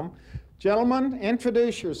museum. Gentlemen,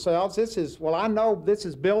 introduce yourselves. This is, well, I know this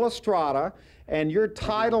is Bill Estrada, and your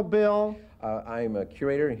title, Bill? I'm a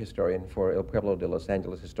curator and historian for El Pueblo de Los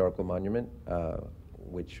Angeles Historical Monument,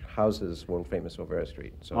 which houses world-famous Olvera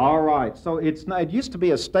Street. So, all right, so it used to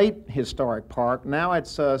be a state historic park. Now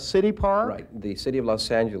it's a city park? Right. The city of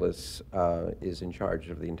Los Angeles is in charge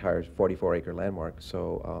of the entire 44-acre landmark,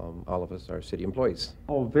 so all of us are city employees.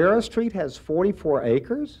 Olvera Street has 44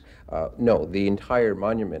 acres? No, the entire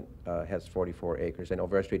monument has 44 acres, and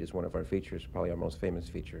Olvera Street is one of our features, probably our most famous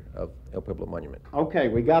feature of El Pueblo Monument. Okay,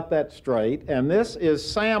 we got that straight. And this is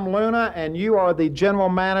Sam Luna, and you are the general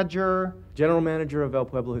manager? General manager of El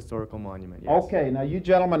Pueblo Historical Monument, yes. Okay, now you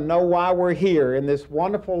gentlemen know why we're here in this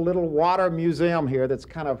wonderful little water museum here that's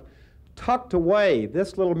kind of tucked away.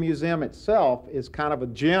 This little museum itself is kind of a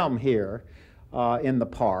gem here in the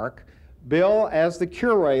park. Bill, as the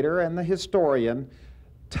curator and the historian,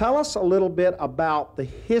 tell us a little bit about the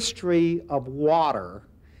history of water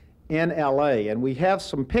in LA. And we have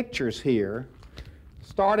some pictures here,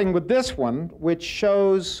 starting with this one, which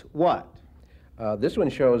shows what? This one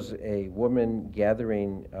shows a woman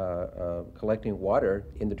gathering, collecting water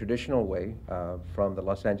in the traditional way from the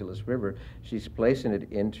Los Angeles River. She's placing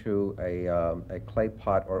it into a clay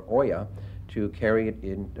pot or olla to carry it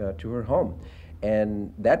in to her home.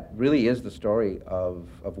 And that really is the story of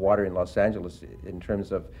water in Los Angeles in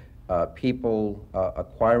terms of people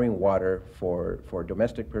acquiring water for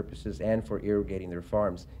domestic purposes and for irrigating their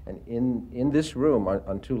farms. And in this room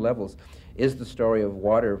on two levels is the story of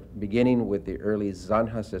water, beginning with the early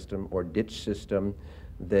zanja system or ditch system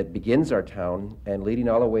that begins our town and leading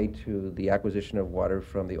all the way to the acquisition of water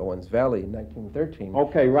from the Owens Valley in 1913.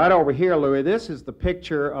 Okay, right over here, Louis, this is the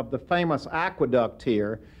picture of the famous aqueduct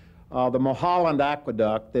here, the Mulholland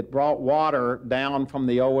Aqueduct that brought water down from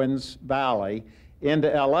the Owens Valley into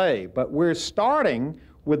LA. But we're starting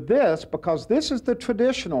with this because this is the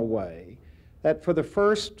traditional way that for the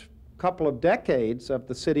first couple of decades of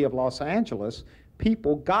the city of Los Angeles,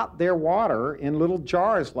 people got their water in little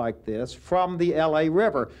jars like this from the LA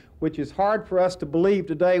River, which is hard for us to believe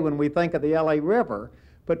today when we think of the LA River,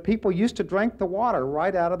 but people used to drink the water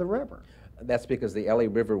right out of the river. That's because the LA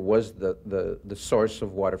River was the source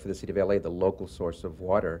of water for the city of LA, the local source of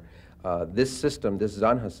water. This system, this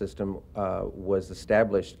zanja system, was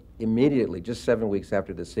established immediately, just 7 weeks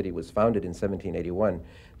after the city was founded in 1781.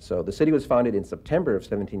 So the city was founded in September of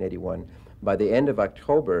 1781. By the end of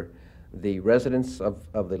October, the residents of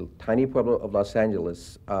the tiny pueblo of Los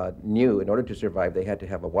Angeles knew in order to survive they had to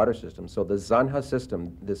have a water system. So the zanja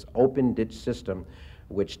system, this open ditch system,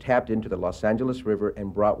 which tapped into the Los Angeles River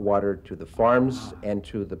and brought water to the farms and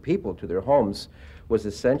to the people, to their homes, was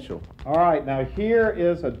essential. All right, now here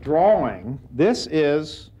is a drawing. This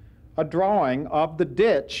is a drawing of the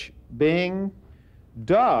ditch being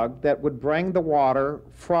dug that would bring the water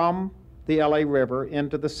from the LA River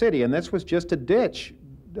into the city. And this was just a ditch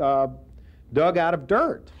dug out of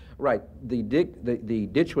dirt. Right. The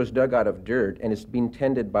ditch was dug out of dirt, and it's being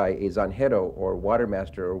tended by a zanjero, or water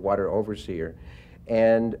master, or water overseer.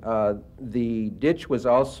 And the ditch was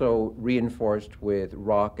also reinforced with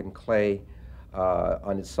rock and clay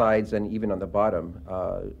on its sides and even on the bottom.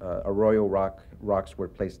 Arroyo rocks were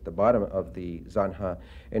placed at the bottom of the zanja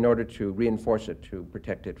in order to reinforce it, to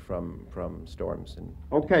protect it from storms.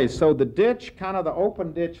 Okay, so the ditch, kind of the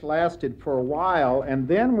open ditch, lasted for a while, and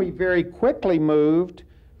then we very quickly moved.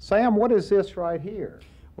 Sam, what is this right here?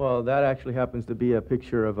 Well, that actually happens to be a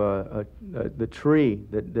picture of the tree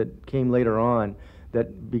that came later on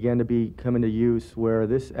that began to come into use, where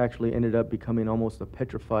this actually ended up becoming almost a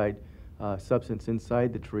petrified substance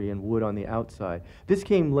inside the tree and wood on the outside. This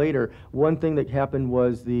came later. One thing that happened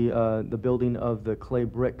was the building of the clay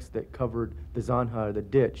bricks that covered the zanja, the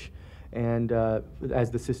ditch, and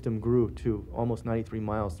as the system grew to almost 93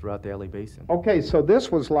 miles throughout the LA Basin. Okay, so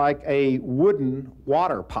this was like a wooden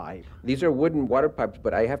water pipe. These are wooden water pipes,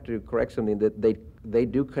 but I have to correct something, that they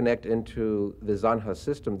do connect into the zanja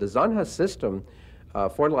system. The zanja system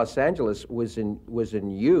for Los Angeles was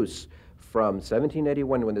in use from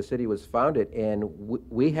 1781 when the city was founded, and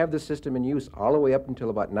we have the system in use all the way up until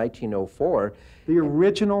about 1904. The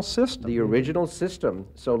original system? The original system.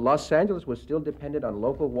 So Los Angeles was still dependent on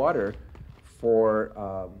local water for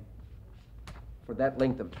that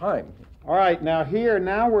length of time. All right,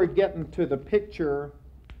 now we're getting to the picture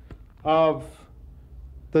of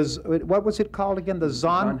what was it called again? The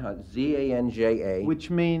Zanja, Z-A-N-J-A. Which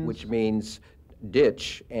means? Which means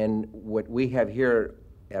ditch, and what we have here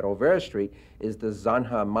at Olvera Street is the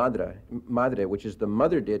Zanja Madre, which is the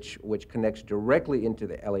mother ditch, which connects directly into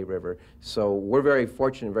the LA River. So we're very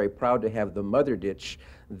fortunate, very proud to have the mother ditch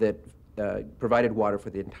that provided water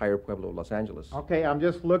for the entire Pueblo of Los Angeles. Okay, I'm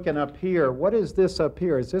just looking up here. What is this up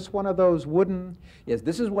here? Is this one of those wooden? Yes,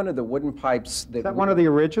 this is one of the wooden pipes. Is that one of the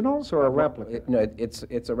originals or a replica? No,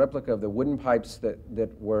 it's a replica of the wooden pipes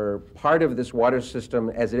that were part of this water system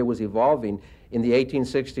as it was evolving. In the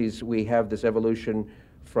 1860s, we have this evolution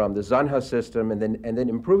from the Zanja system and then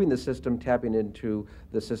improving the system, tapping into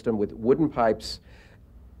the system with wooden pipes,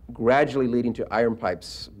 gradually leading to iron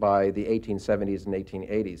pipes by the 1870s and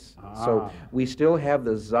 1880s. So we still have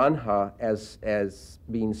the Zanja as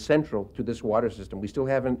being central to this water system. We still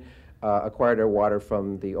haven't acquired our water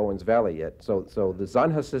from the Owens Valley yet. So the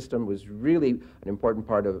Zanja system was really an important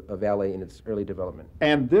part of LA in its early development.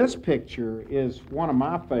 And this picture is one of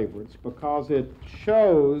my favorites because it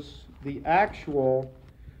shows the actual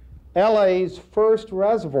LA's first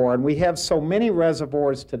reservoir, and we have so many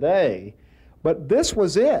reservoirs today. But this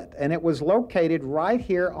was it, and it was located right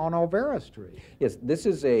here on Olvera Street. Yes, this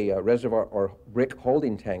is a reservoir or brick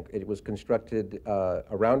holding tank. It was constructed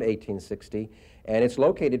around 1860, and it's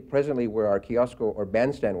located presently where our kiosco or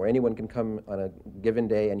bandstand, where anyone can come on a given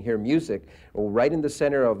day and hear music. Right in the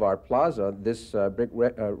center of our plaza, this brick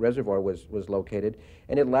reservoir was located,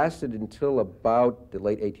 and it lasted until about the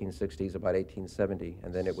late 1860s, about 1870,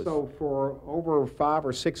 and then it was... So for over 5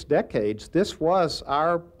 or 6 decades, this was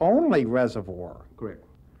our only reservoir. Correct.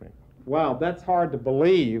 Wow, that's hard to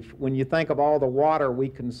believe when you think of all the water we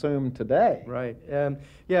consume today. Right.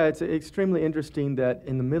 Yeah, it's extremely interesting that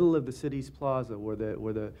in the middle of the city's plaza, where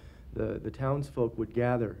the townsfolk would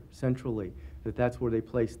gather centrally, that's where they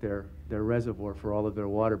placed their reservoir for all of their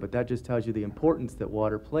water. But that just tells you the importance that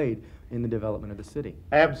water played in the development of the city.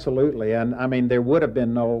 Absolutely, and I mean there would have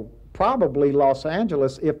been probably Los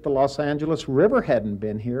Angeles if the Los Angeles River hadn't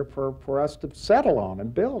been here for us to settle on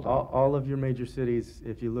and build on. All of your major cities,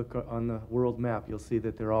 if you look on the world map, you'll see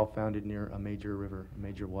that they're all founded near a major river, a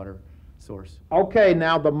major water source. Okay,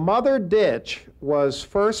 now the mother ditch was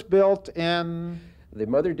first built in... The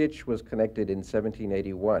mother ditch was connected in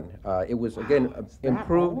 1781. It was, again,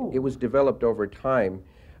 improved. It was developed over time.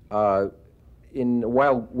 In a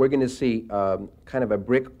while, we're going to see kind of a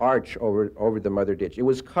brick arch over the mother ditch. It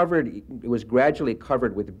was covered. It was gradually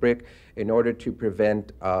covered with brick in order to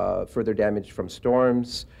prevent further damage from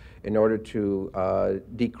storms, in order to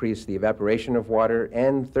decrease the evaporation of water,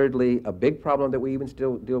 and thirdly, a big problem that we even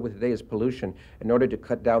still deal with today is pollution. In order to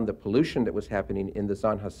cut down the pollution that was happening in the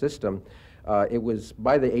Zanja system, it was,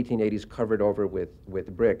 by the 1880s, covered over with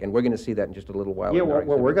brick, and we're going to see that in just a little while. Yeah,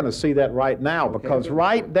 well, we're going to see that right now, because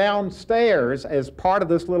right downstairs, as part of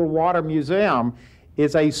this little water museum,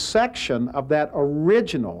 is a section of that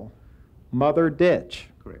original mother ditch.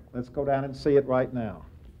 Correct. Let's go down and see it right now.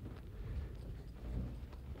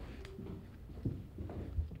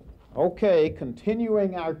 Okay,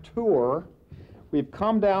 continuing our tour, we've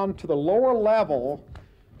come down to the lower level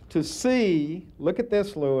to see, look at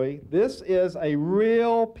this, Louis, this is a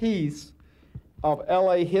real piece of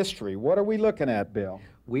LA history. What are we looking at, Bill?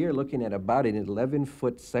 We are looking at about an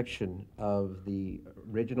 11-foot section of the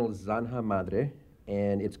original Zanja Madre,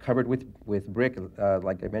 and it's covered with brick,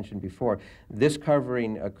 like I mentioned before. This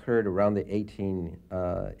covering occurred around the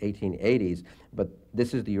 1880s, but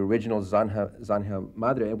this is the original Zanja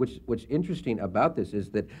Madre. And what's interesting about this is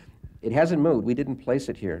that it hasn't moved. We didn't place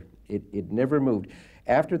it here. It never moved.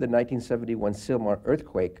 After the 1971 Silmar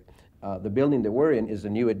earthquake, the building that we're in is a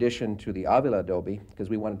new addition to the Avila adobe because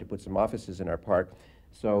we wanted to put some offices in our park.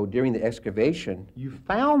 So during the excavation... You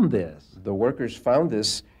found this? The workers found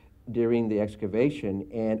this during the excavation,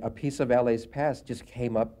 and a piece of LA's past just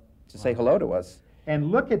came up to say hello to us.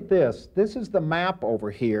 And look at this. This is the map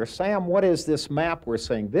over here. Sam, what is this map we're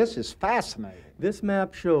seeing? This is fascinating. This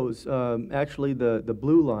map shows actually the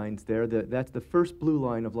blue lines there. That's the first blue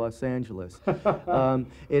line of Los Angeles.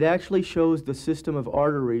 It actually shows the system of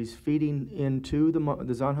arteries feeding into the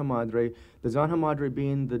Zanja Madre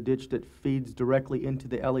being the ditch that feeds directly into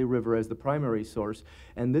the LA River as the primary source.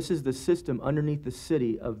 And this is the system underneath the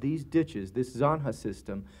city of these ditches, this Zanja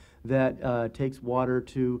system, that takes water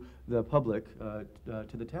to the public,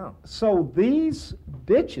 to the town. So these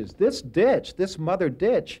ditches, this ditch, this mother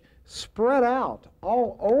ditch, spread out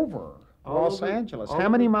all over Los Angeles. How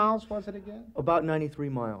many miles was it again? About 93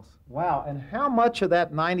 miles. Wow, and how much of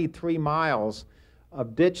that 93 miles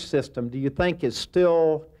of ditch system do you think is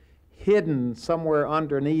still hidden somewhere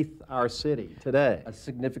underneath our city today? A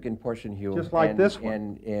significant portion, Huell. Just like this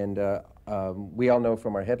one. And we all know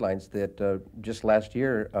from our headlines that just last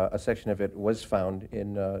year, a section of it was found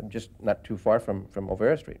in just not too far from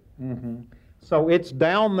Olvera Street. Mm-hmm. So it's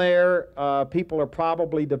down there.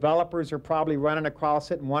 Developers are probably running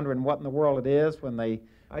across it and wondering what in the world it is when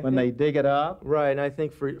they dig it up. Right, and I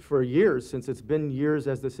think for years, since it's been years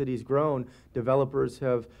as the city's grown, developers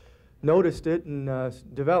have noticed it and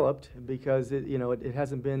developed because it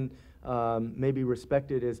hasn't been maybe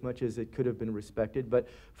respected as much as it could have been respected. But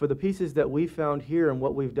for the pieces that we found here, and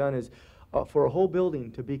what we've done is for a whole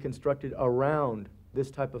building to be constructed around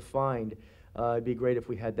this type of find, it'd be great if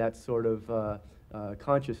we had that sort of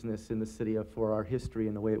consciousness in the city for our history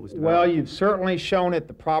and the way it was developed. Well, you've certainly shown it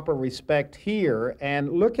the proper respect here.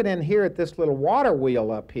 And looking in here at this little water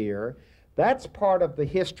wheel up here, that's part of the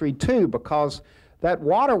history too, because that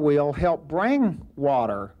water wheel helped bring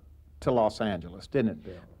water to Los Angeles, didn't it,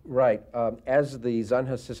 Bill? Right. As the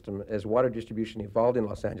Zanja system, as water distribution evolved in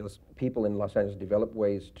Los Angeles, people in Los Angeles developed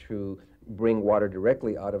ways to bring water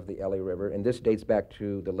directly out of the LA River, and this dates back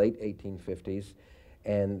to the late 1850s,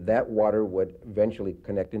 and that water would eventually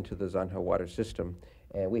connect into the Zanja water system.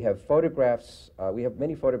 And we have photographs, we have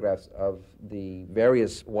many photographs of the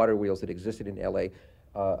various water wheels that existed in LA,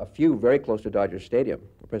 a few very close to Dodger Stadium,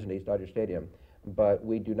 present-day Dodger Stadium, but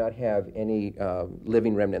we do not have any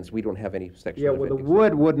living remnants. We don't have any sections of it. Yeah, well, the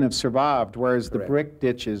wood wouldn't have survived, whereas the brick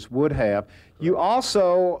ditches would have. You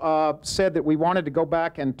also said that we wanted to go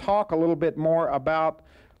back and talk a little bit more about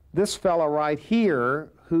this fellow right here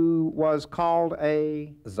who was called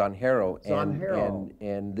a... Zanjero. Zanjero.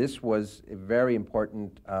 And this was a very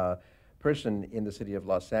important person in the city of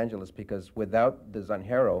Los Angeles, because without the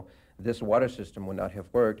Zanjero, this water system would not have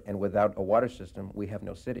worked, and without a water system, we have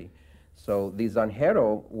no city. So the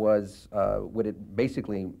Zanjero was, what it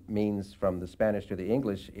basically means from the Spanish to the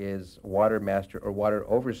English is water master or water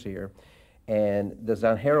overseer. And the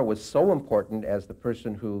Zanjero was so important as the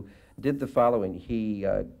person who did the following. He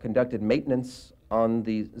conducted maintenance on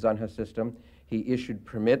the Zanja system. He issued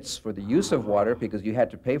permits for the use of water because you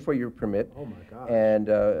had to pay for your permit. Oh my gosh.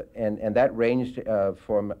 And that ranged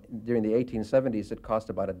from, during the 1870s, it cost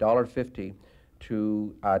about $1.50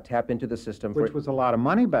 to tap into the system. Which was a lot of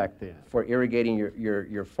money back then. For irrigating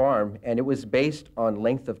your farm, and it was based on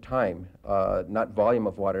length of time, not volume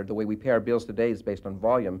of water. The way we pay our bills today is based on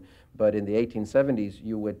volume, but in the 1870s,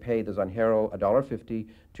 you would pay the Zanjero $1.50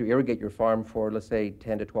 to irrigate your farm for, let's say,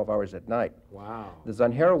 10 to 12 hours at night. Wow. The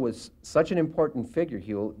Zanjero was such an important figure,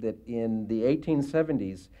 Huell, that in the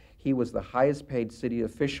 1870s, he was the highest paid city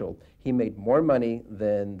official. He made more money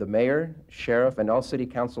than the mayor, sheriff, and all city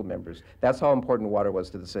council members. That's how important water was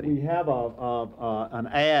to the city. We have an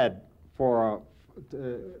ad for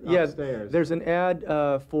upstairs. There's an ad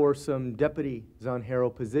for some deputy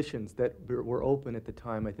Zanjero positions that were open at the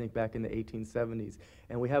time, I think back in the 1870s.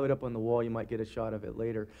 And we have it up on the wall. You might get a shot of it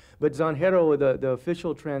later. But Zanjero, the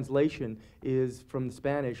official translation is, from the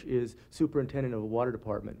Spanish, is superintendent of a water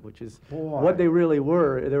department, which is what they really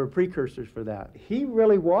were. They were precursors for that. He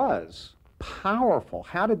really was powerful.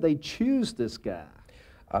 How did they choose this guy?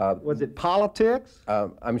 Was it politics?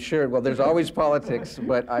 I'm sure, well, there's always politics,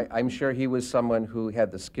 but I'm sure he was someone who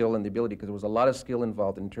had the skill and the ability, because there was a lot of skill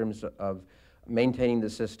involved in terms of maintaining the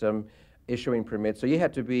system, issuing permits. So you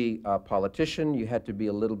had to be a politician, you had to be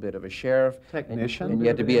a little bit of a sheriff. Technician. And you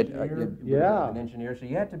had to be Yeah. an engineer. So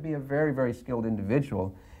you had to be a very, very skilled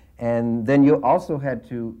individual. And then you also had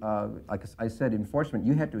to, like I said, enforcement.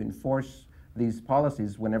 You had to enforce these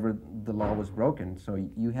policies whenever the law was broken. So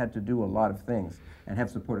you had to do a lot of things and have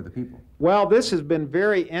support of the people. Well, this has been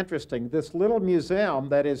very interesting. This little museum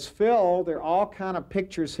that is filled, there are all kind of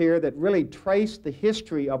pictures here that really trace the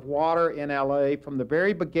history of water in LA from the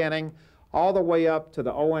very beginning all the way up to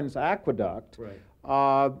the Owens Aqueduct.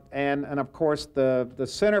 Right. And of course, the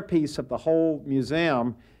centerpiece of the whole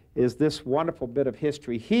museum is this wonderful bit of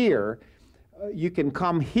history here. You can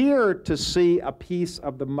come here to see a piece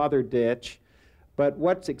of the Mother Ditch, but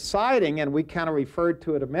what's exciting, and we kind of referred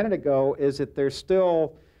to it a minute ago, is that there's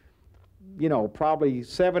still, you know, probably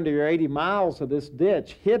 70 or 80 miles of this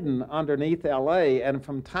ditch hidden underneath LA, and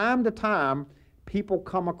from time to time, people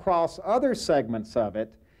come across other segments of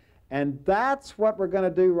it, and that's what we're going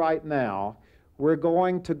to do right now. We're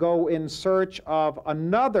going to go in search of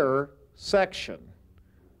another section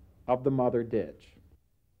of the Mother Ditch.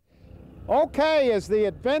 Okay, as the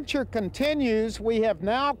adventure continues, we have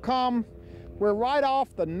now come, we're right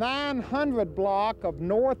off the 900 block of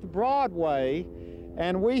North Broadway,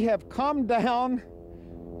 and we have come down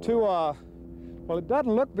to a, well, it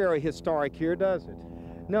doesn't look very historic here, does it?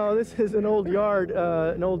 No, this is an old yard,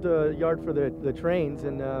 yard for the trains,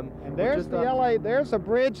 and there's the LA. There's a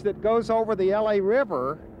bridge that goes over the LA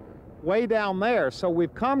River, way down there. So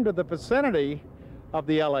we've come to the vicinity of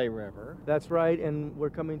the LA River. That's right, and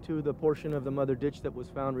we're coming to the portion of the Mother Ditch that was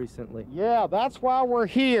found recently. Yeah, that's why we're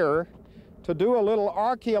here, to do a little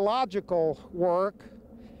archaeological work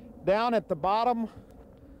down at the bottom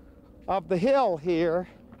of the hill here.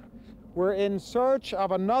 We're in search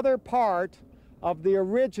of another part of the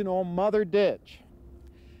original Mother Ditch.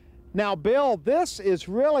 Now, Bill, this is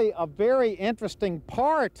really a very interesting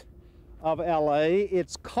part of LA.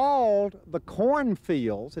 It's called the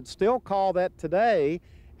cornfields. It's still called that today,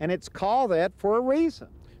 and it's called that for a reason.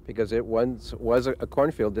 Because it once was a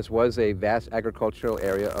cornfield. This was a vast agricultural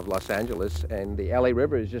area of Los Angeles, and the LA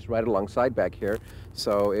River is just right alongside back here.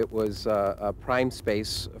 So it was a prime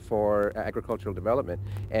space for agricultural development,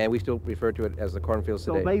 and we still refer to it as the cornfields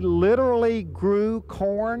today. So they literally grew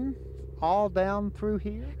corn all down through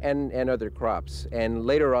here? And other crops, and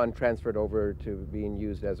later on transferred over to being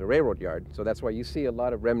used as a railroad yard. So that's why you see a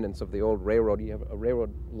lot of remnants of the old railroad. You have a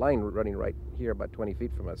railroad line running right here about 20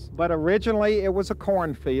 feet from us. But originally it was a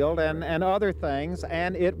cornfield and other things,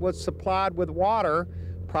 and it was supplied with water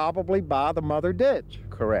probably by the Mother Ditch.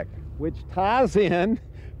 Correct. Which ties in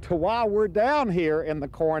to why we're down here in the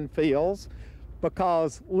cornfields,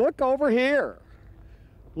 because look over here.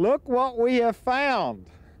 Look what we have found.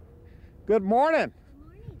 Good morning. Good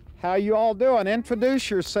morning. How you all doing? Introduce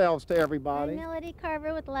yourselves to everybody. I'm Melody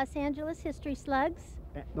Carver with Los Angeles History Slugs.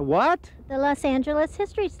 The what? The Los Angeles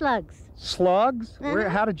History Slugs. Slugs? Uh-huh.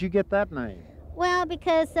 How did you get that name? Well,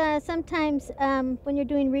 because sometimes when you're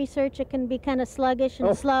doing research, it can be kind of sluggish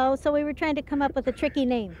and slow, so we were trying to come up with a tricky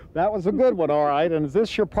name. That was a good one, all right. And is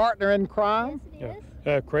this your partner in crime? Yes, it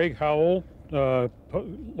is. Craig Howell,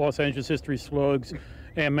 Los Angeles History Slugs,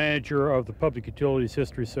 and manager of the Public Utilities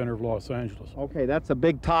History Center of Los Angeles. Okay, that's a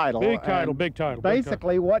big title. Big title, big title.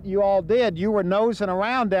 Basically, what you all did, you were nosing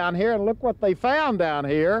around down here, and look what they found down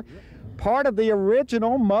here. Part of the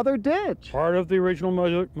original Mother Ditch. Part of the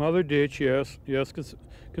original Mother Ditch, yes. Yes,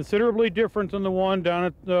 considerably different than the one down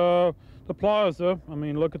at the plaza. I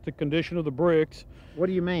mean, look at the condition of the bricks. What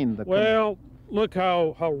do you mean? Well, look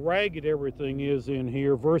how ragged everything is in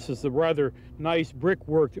here versus the rather nice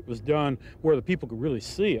brickwork that was done where the people could really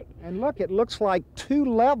see it. And look, it looks like 2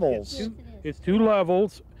 levels. It's 2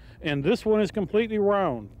 levels, and this one is completely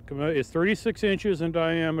round. It's 36 inches in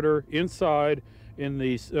diameter inside, and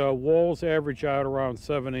these walls average out around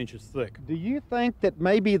 7 inches thick. Do you think that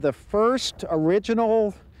maybe the first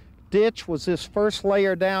original ditch was this first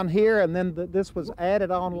layer down here, and then this was added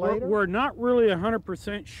on later? We're not really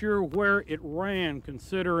 100% sure where it ran,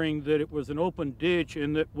 considering that it was an open ditch,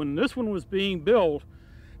 and that when this one was being built,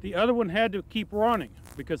 the other one had to keep running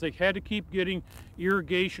because they had to keep getting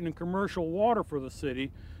irrigation and commercial water for the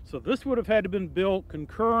city. So this would have had to been built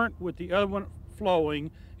concurrent with the other one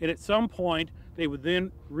flowing, and at some point they would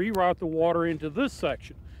then reroute the water into this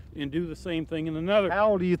section and do the same thing in another. How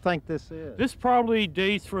old do you think this is? This probably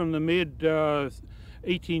dates from the mid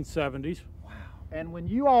 1870s. Wow. And when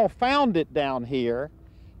you all found it down here,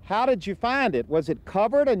 how did you find it? Was it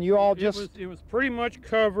covered and you all just... It was pretty much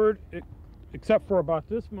covered, except for about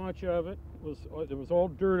this much of it. It was all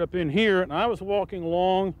dirt up in here, and I was walking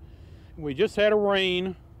along, and we just had a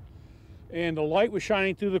rain, and the light was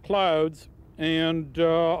shining through the clouds, and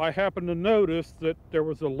I happened to notice that there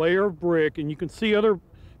was a layer of brick, and you can see other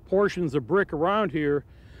portions of brick around here,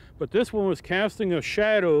 but this one was casting a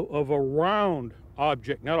shadow of a round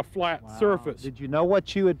object, not a flat surface. Did you know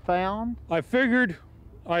what you had found? I figured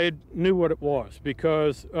I knew what it was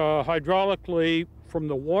because hydraulically, from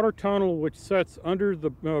the water tunnel which sets under the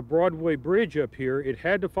Broadway Bridge up here, it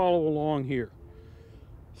had to follow along here.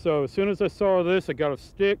 So as soon as I saw this, I got a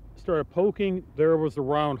stick, started poking. There was a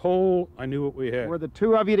round hole. I knew what we had. Were the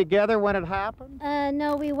two of you together when it happened?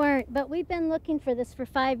 No, we weren't, but we've been looking for this for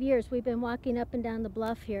 5 years. We've been walking up and down the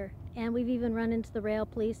bluff here, and we've even run into the rail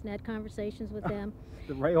police and had conversations with them.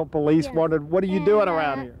 The rail police Yes. wondered, what are you doing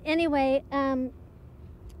around here? Anyway,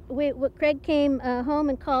 Craig came home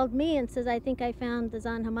and called me and says, I think I found the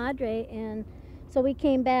Zanja Madre, and so we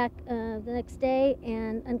came back the next day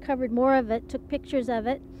and uncovered more of it, took pictures of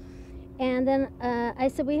it, and then I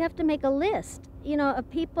said, we have to make a list, you know, of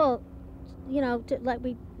people, you know,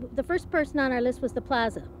 the first person on our list was the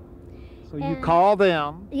plaza. So you called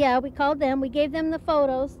them? Yeah, we called them. We gave them the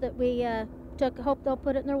photos that we took, hope they'll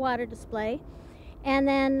put it in their water display, and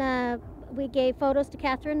then we gave photos to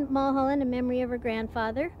Catherine Mulholland in memory of her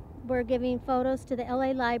grandfather. We're giving photos to the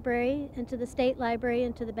LA Library and to the State Library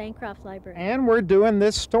and to the Bancroft Library. And we're doing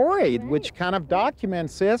this story, which kind of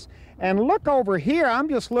documents this. And look over here, I'm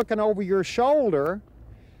just looking over your shoulder.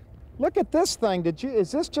 Look at this thing.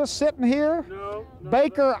 Is this just sitting here? No.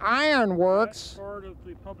 Baker Iron Works.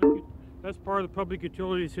 That's part of the Public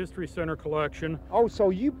Utilities History Center collection. Oh,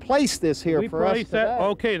 so you placed this here for us today.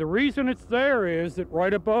 Okay, the reason it's there is that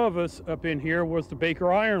right above us up in here was the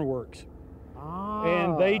Baker Iron Works.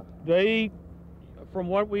 And they, from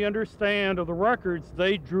what we understand of the records,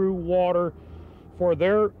 they drew water for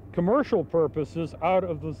their commercial purposes out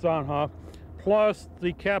of the Zanja, plus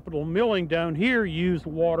the Capital Milling down here used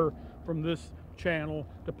water from this channel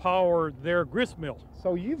to power their grist mill.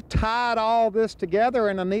 So you've tied all this together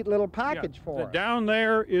in a neat little package for us. Down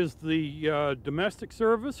there is the domestic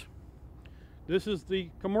service. This is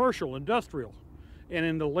the commercial, industrial. And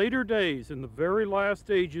in the later days, in the very last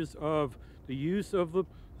stages of the use of the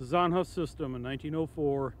Zanja system in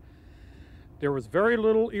 1904, there was very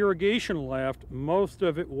little irrigation left. Most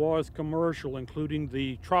of it was commercial, including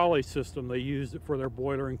the trolley system. They used it for their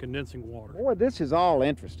boiler and condensing water. Boy, this is all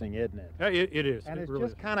interesting, isn't it? It is. And it it's really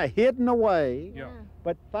just kind of hidden away. Yeah.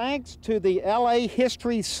 But thanks to the LA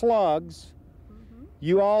history slugs,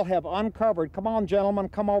 you all have uncovered. Come on, gentlemen,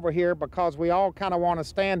 come over here because we all kind of want to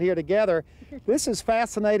stand here together. This is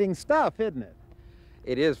fascinating stuff, isn't it?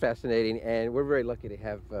 It is fascinating, and we're very lucky to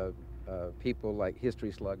have people like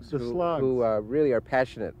history slugs who really are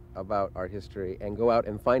passionate about our history and go out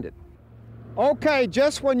and find it. Okay,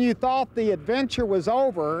 just when you thought the adventure was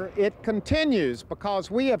over, it continues because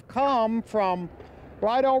we have come from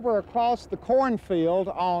right over across the cornfield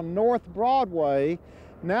on North Broadway.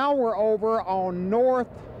 Now we're over on North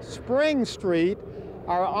Spring Street.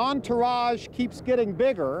 Our entourage keeps getting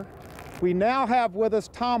bigger. We now have with us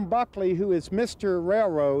Tom Buckley, who is Mr.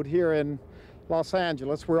 Railroad here in Los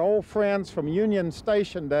Angeles. We're old friends from Union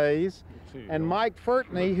Station days. And Mike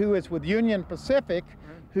Furtney, who is with Union Pacific,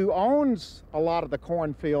 who owns a lot of the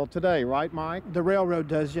cornfield today, right, Mike? The railroad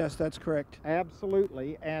does, yes, that's correct.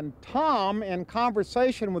 Absolutely. And Tom, in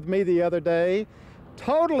conversation with me the other day,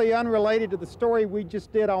 totally unrelated to the story we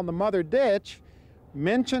just did on the Mother Ditch,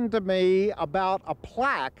 mentioned to me about a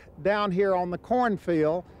plaque down here on the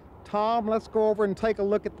cornfield. Tom, let's go over and take a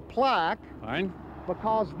look at the plaque. Fine.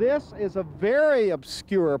 Because this is a very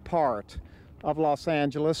obscure part of Los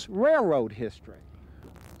Angeles railroad history.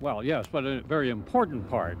 Well, yes, but a very important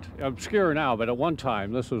part. Obscure now, but at one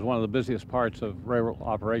time, this was one of the busiest parts of railroad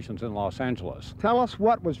operations in Los Angeles. Tell us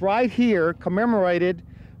what was right here commemorated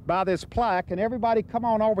by this plaque, and everybody come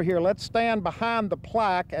on over here. Let's stand behind the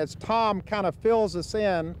plaque as Tom kind of fills us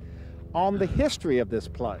in on the history of this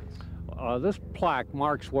place. This plaque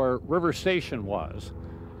marks where River Station was,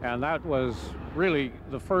 and that was really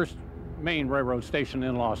the first main railroad station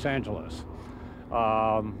in Los Angeles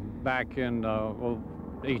back in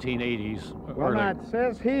 1880s. Well, now it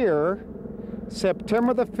says here,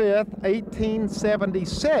 September the 5th,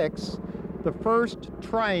 1876, the first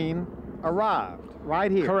train arrived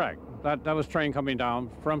right here. Correct. That was train coming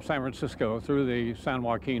down from San Francisco through the San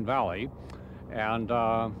Joaquin Valley. And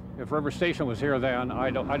if River Station was here then, I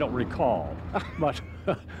don't recall. But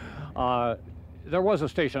there was a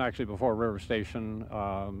station actually before River Station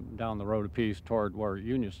down the road a piece toward where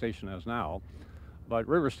Union Station is now. But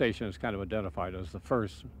River Station is kind of identified as the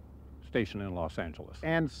first station in Los Angeles.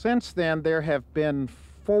 And since then, there have been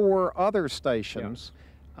 4 other stations.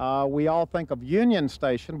 We all think of Union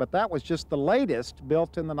Station, but that was just the latest,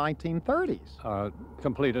 built in the 1930s.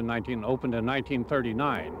 Opened in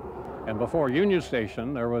 1939. And before Union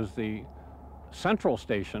Station, there was the Central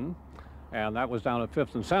Station, and that was down at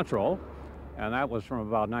 5th and Central, and that was from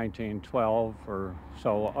about 1912 or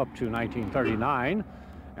so up to 1939.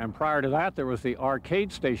 And prior to that, there was the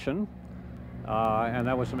Arcade Station, and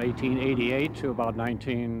that was from 1888 to about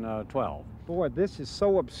 1912. Boy, this is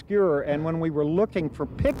so obscure, and when we were looking for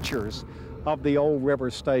pictures of the old river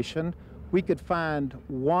station, we could find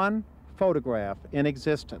one photograph in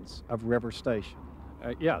existence of River Station.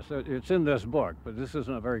 Yes, it's in this book, but this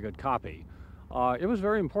isn't a very good copy. It was a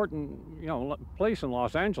very important, place in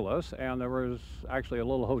Los Angeles, and there was actually a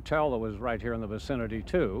little hotel that was right here in the vicinity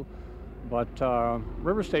too. But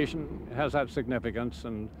River Station has that significance,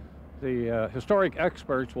 and the historic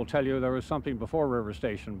experts will tell you there was something before River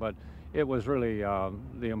Station, but it was really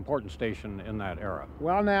the important station in that era.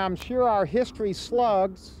 Well, now, I'm sure our history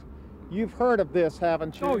slugs, you've heard of this,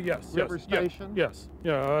 haven't you? Oh, yes. River Station? Yes.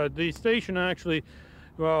 Yeah, the station actually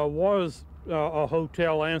was a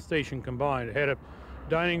hotel and station combined. It had a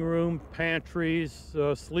dining room, pantries,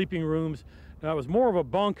 sleeping rooms. Now, it was more of a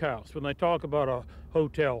bunkhouse when they talk about a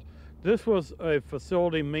hotel. This was a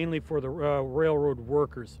facility mainly for the railroad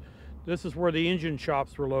workers. This is where the engine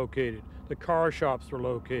shops were located, the car shops were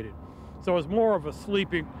located. So it was more of a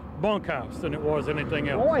sleeping bunkhouse than it was anything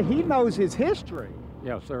else. Boy, he knows his history.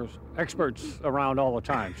 Yes, there's experts around all the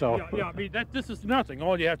time. So yeah, I mean, this is nothing.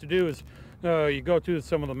 All you have to do is you go through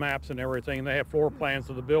some of the maps and everything, and they have floor plans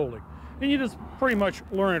of the building, and you just pretty much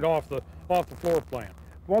learn it off the floor plan.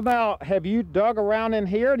 Well, now, have you dug around in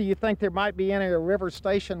here? Do you think there might be any River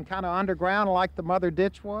Station kind of underground like the Mother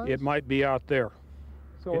Ditch was? It might be out there.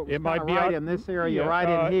 So it might be right in this area, right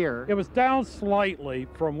in here. It was down slightly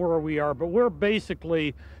from where we are, but we're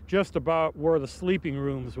basically just about where the sleeping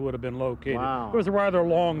rooms would have been located. Wow. It was a rather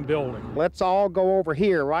long building. Let's all go over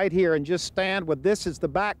here, right here, and just stand with this as the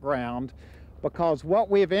background, because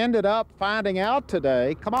what we've ended up finding out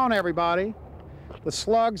today, come on everybody, the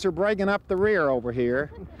slugs are bringing up the rear over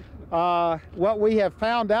here. What we have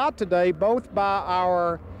found out today, both by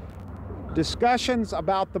our discussions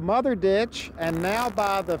about the Mother Ditch and now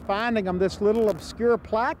by the finding of this little obscure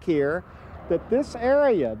plaque here, that this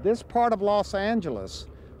area, this part of Los Angeles,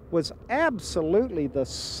 was absolutely the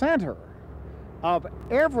center of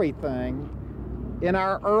everything in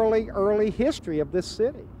our early history of this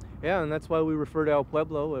city. Yeah, and that's why we refer to El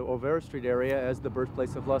Pueblo, or Vera Street area, as the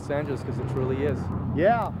birthplace of Los Angeles, because it truly is.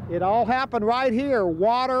 Yeah, it all happened right here.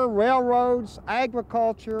 Water, railroads,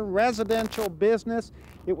 agriculture, residential, business.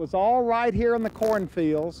 It was all right here in the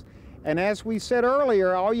cornfields. And as we said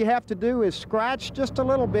earlier, all you have to do is scratch just a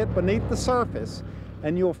little bit beneath the surface,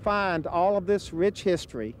 and you'll find all of this rich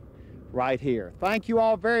history right here. Thank you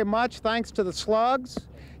all very much. Thanks to the slugs.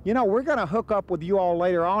 You know, we're going to hook up with you all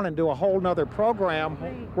later on and do a whole nother program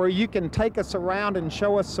where you can take us around and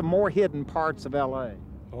show us some more hidden parts of LA.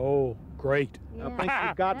 Oh, great. Yeah. I think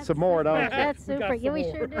you've got some more, don't you? That's super. Yeah, we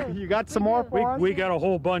sure do. You got some more for us? We got a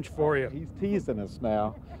whole bunch for you. He's teasing us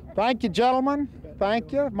now. Thank you, gentlemen.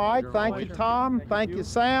 Thank you, Mike. Thank you, Tom. Thank you,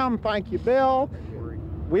 Sam. Thank you, Bill.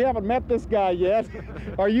 We haven't met this guy yet.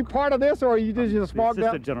 Are you part of this, or are you just walked up?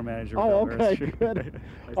 Just the general manager. Oh, okay, good.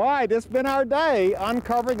 All right, it's been our day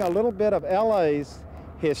uncovering a little bit of LA's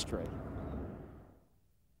history.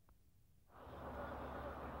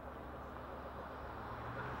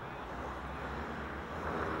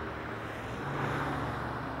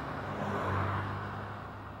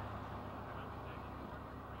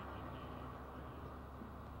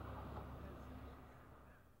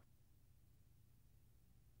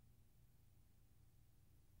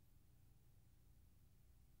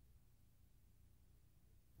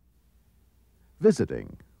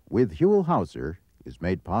 Visiting with Huell Howser is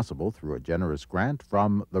made possible through a generous grant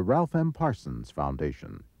from the Ralph M. Parsons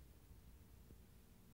Foundation.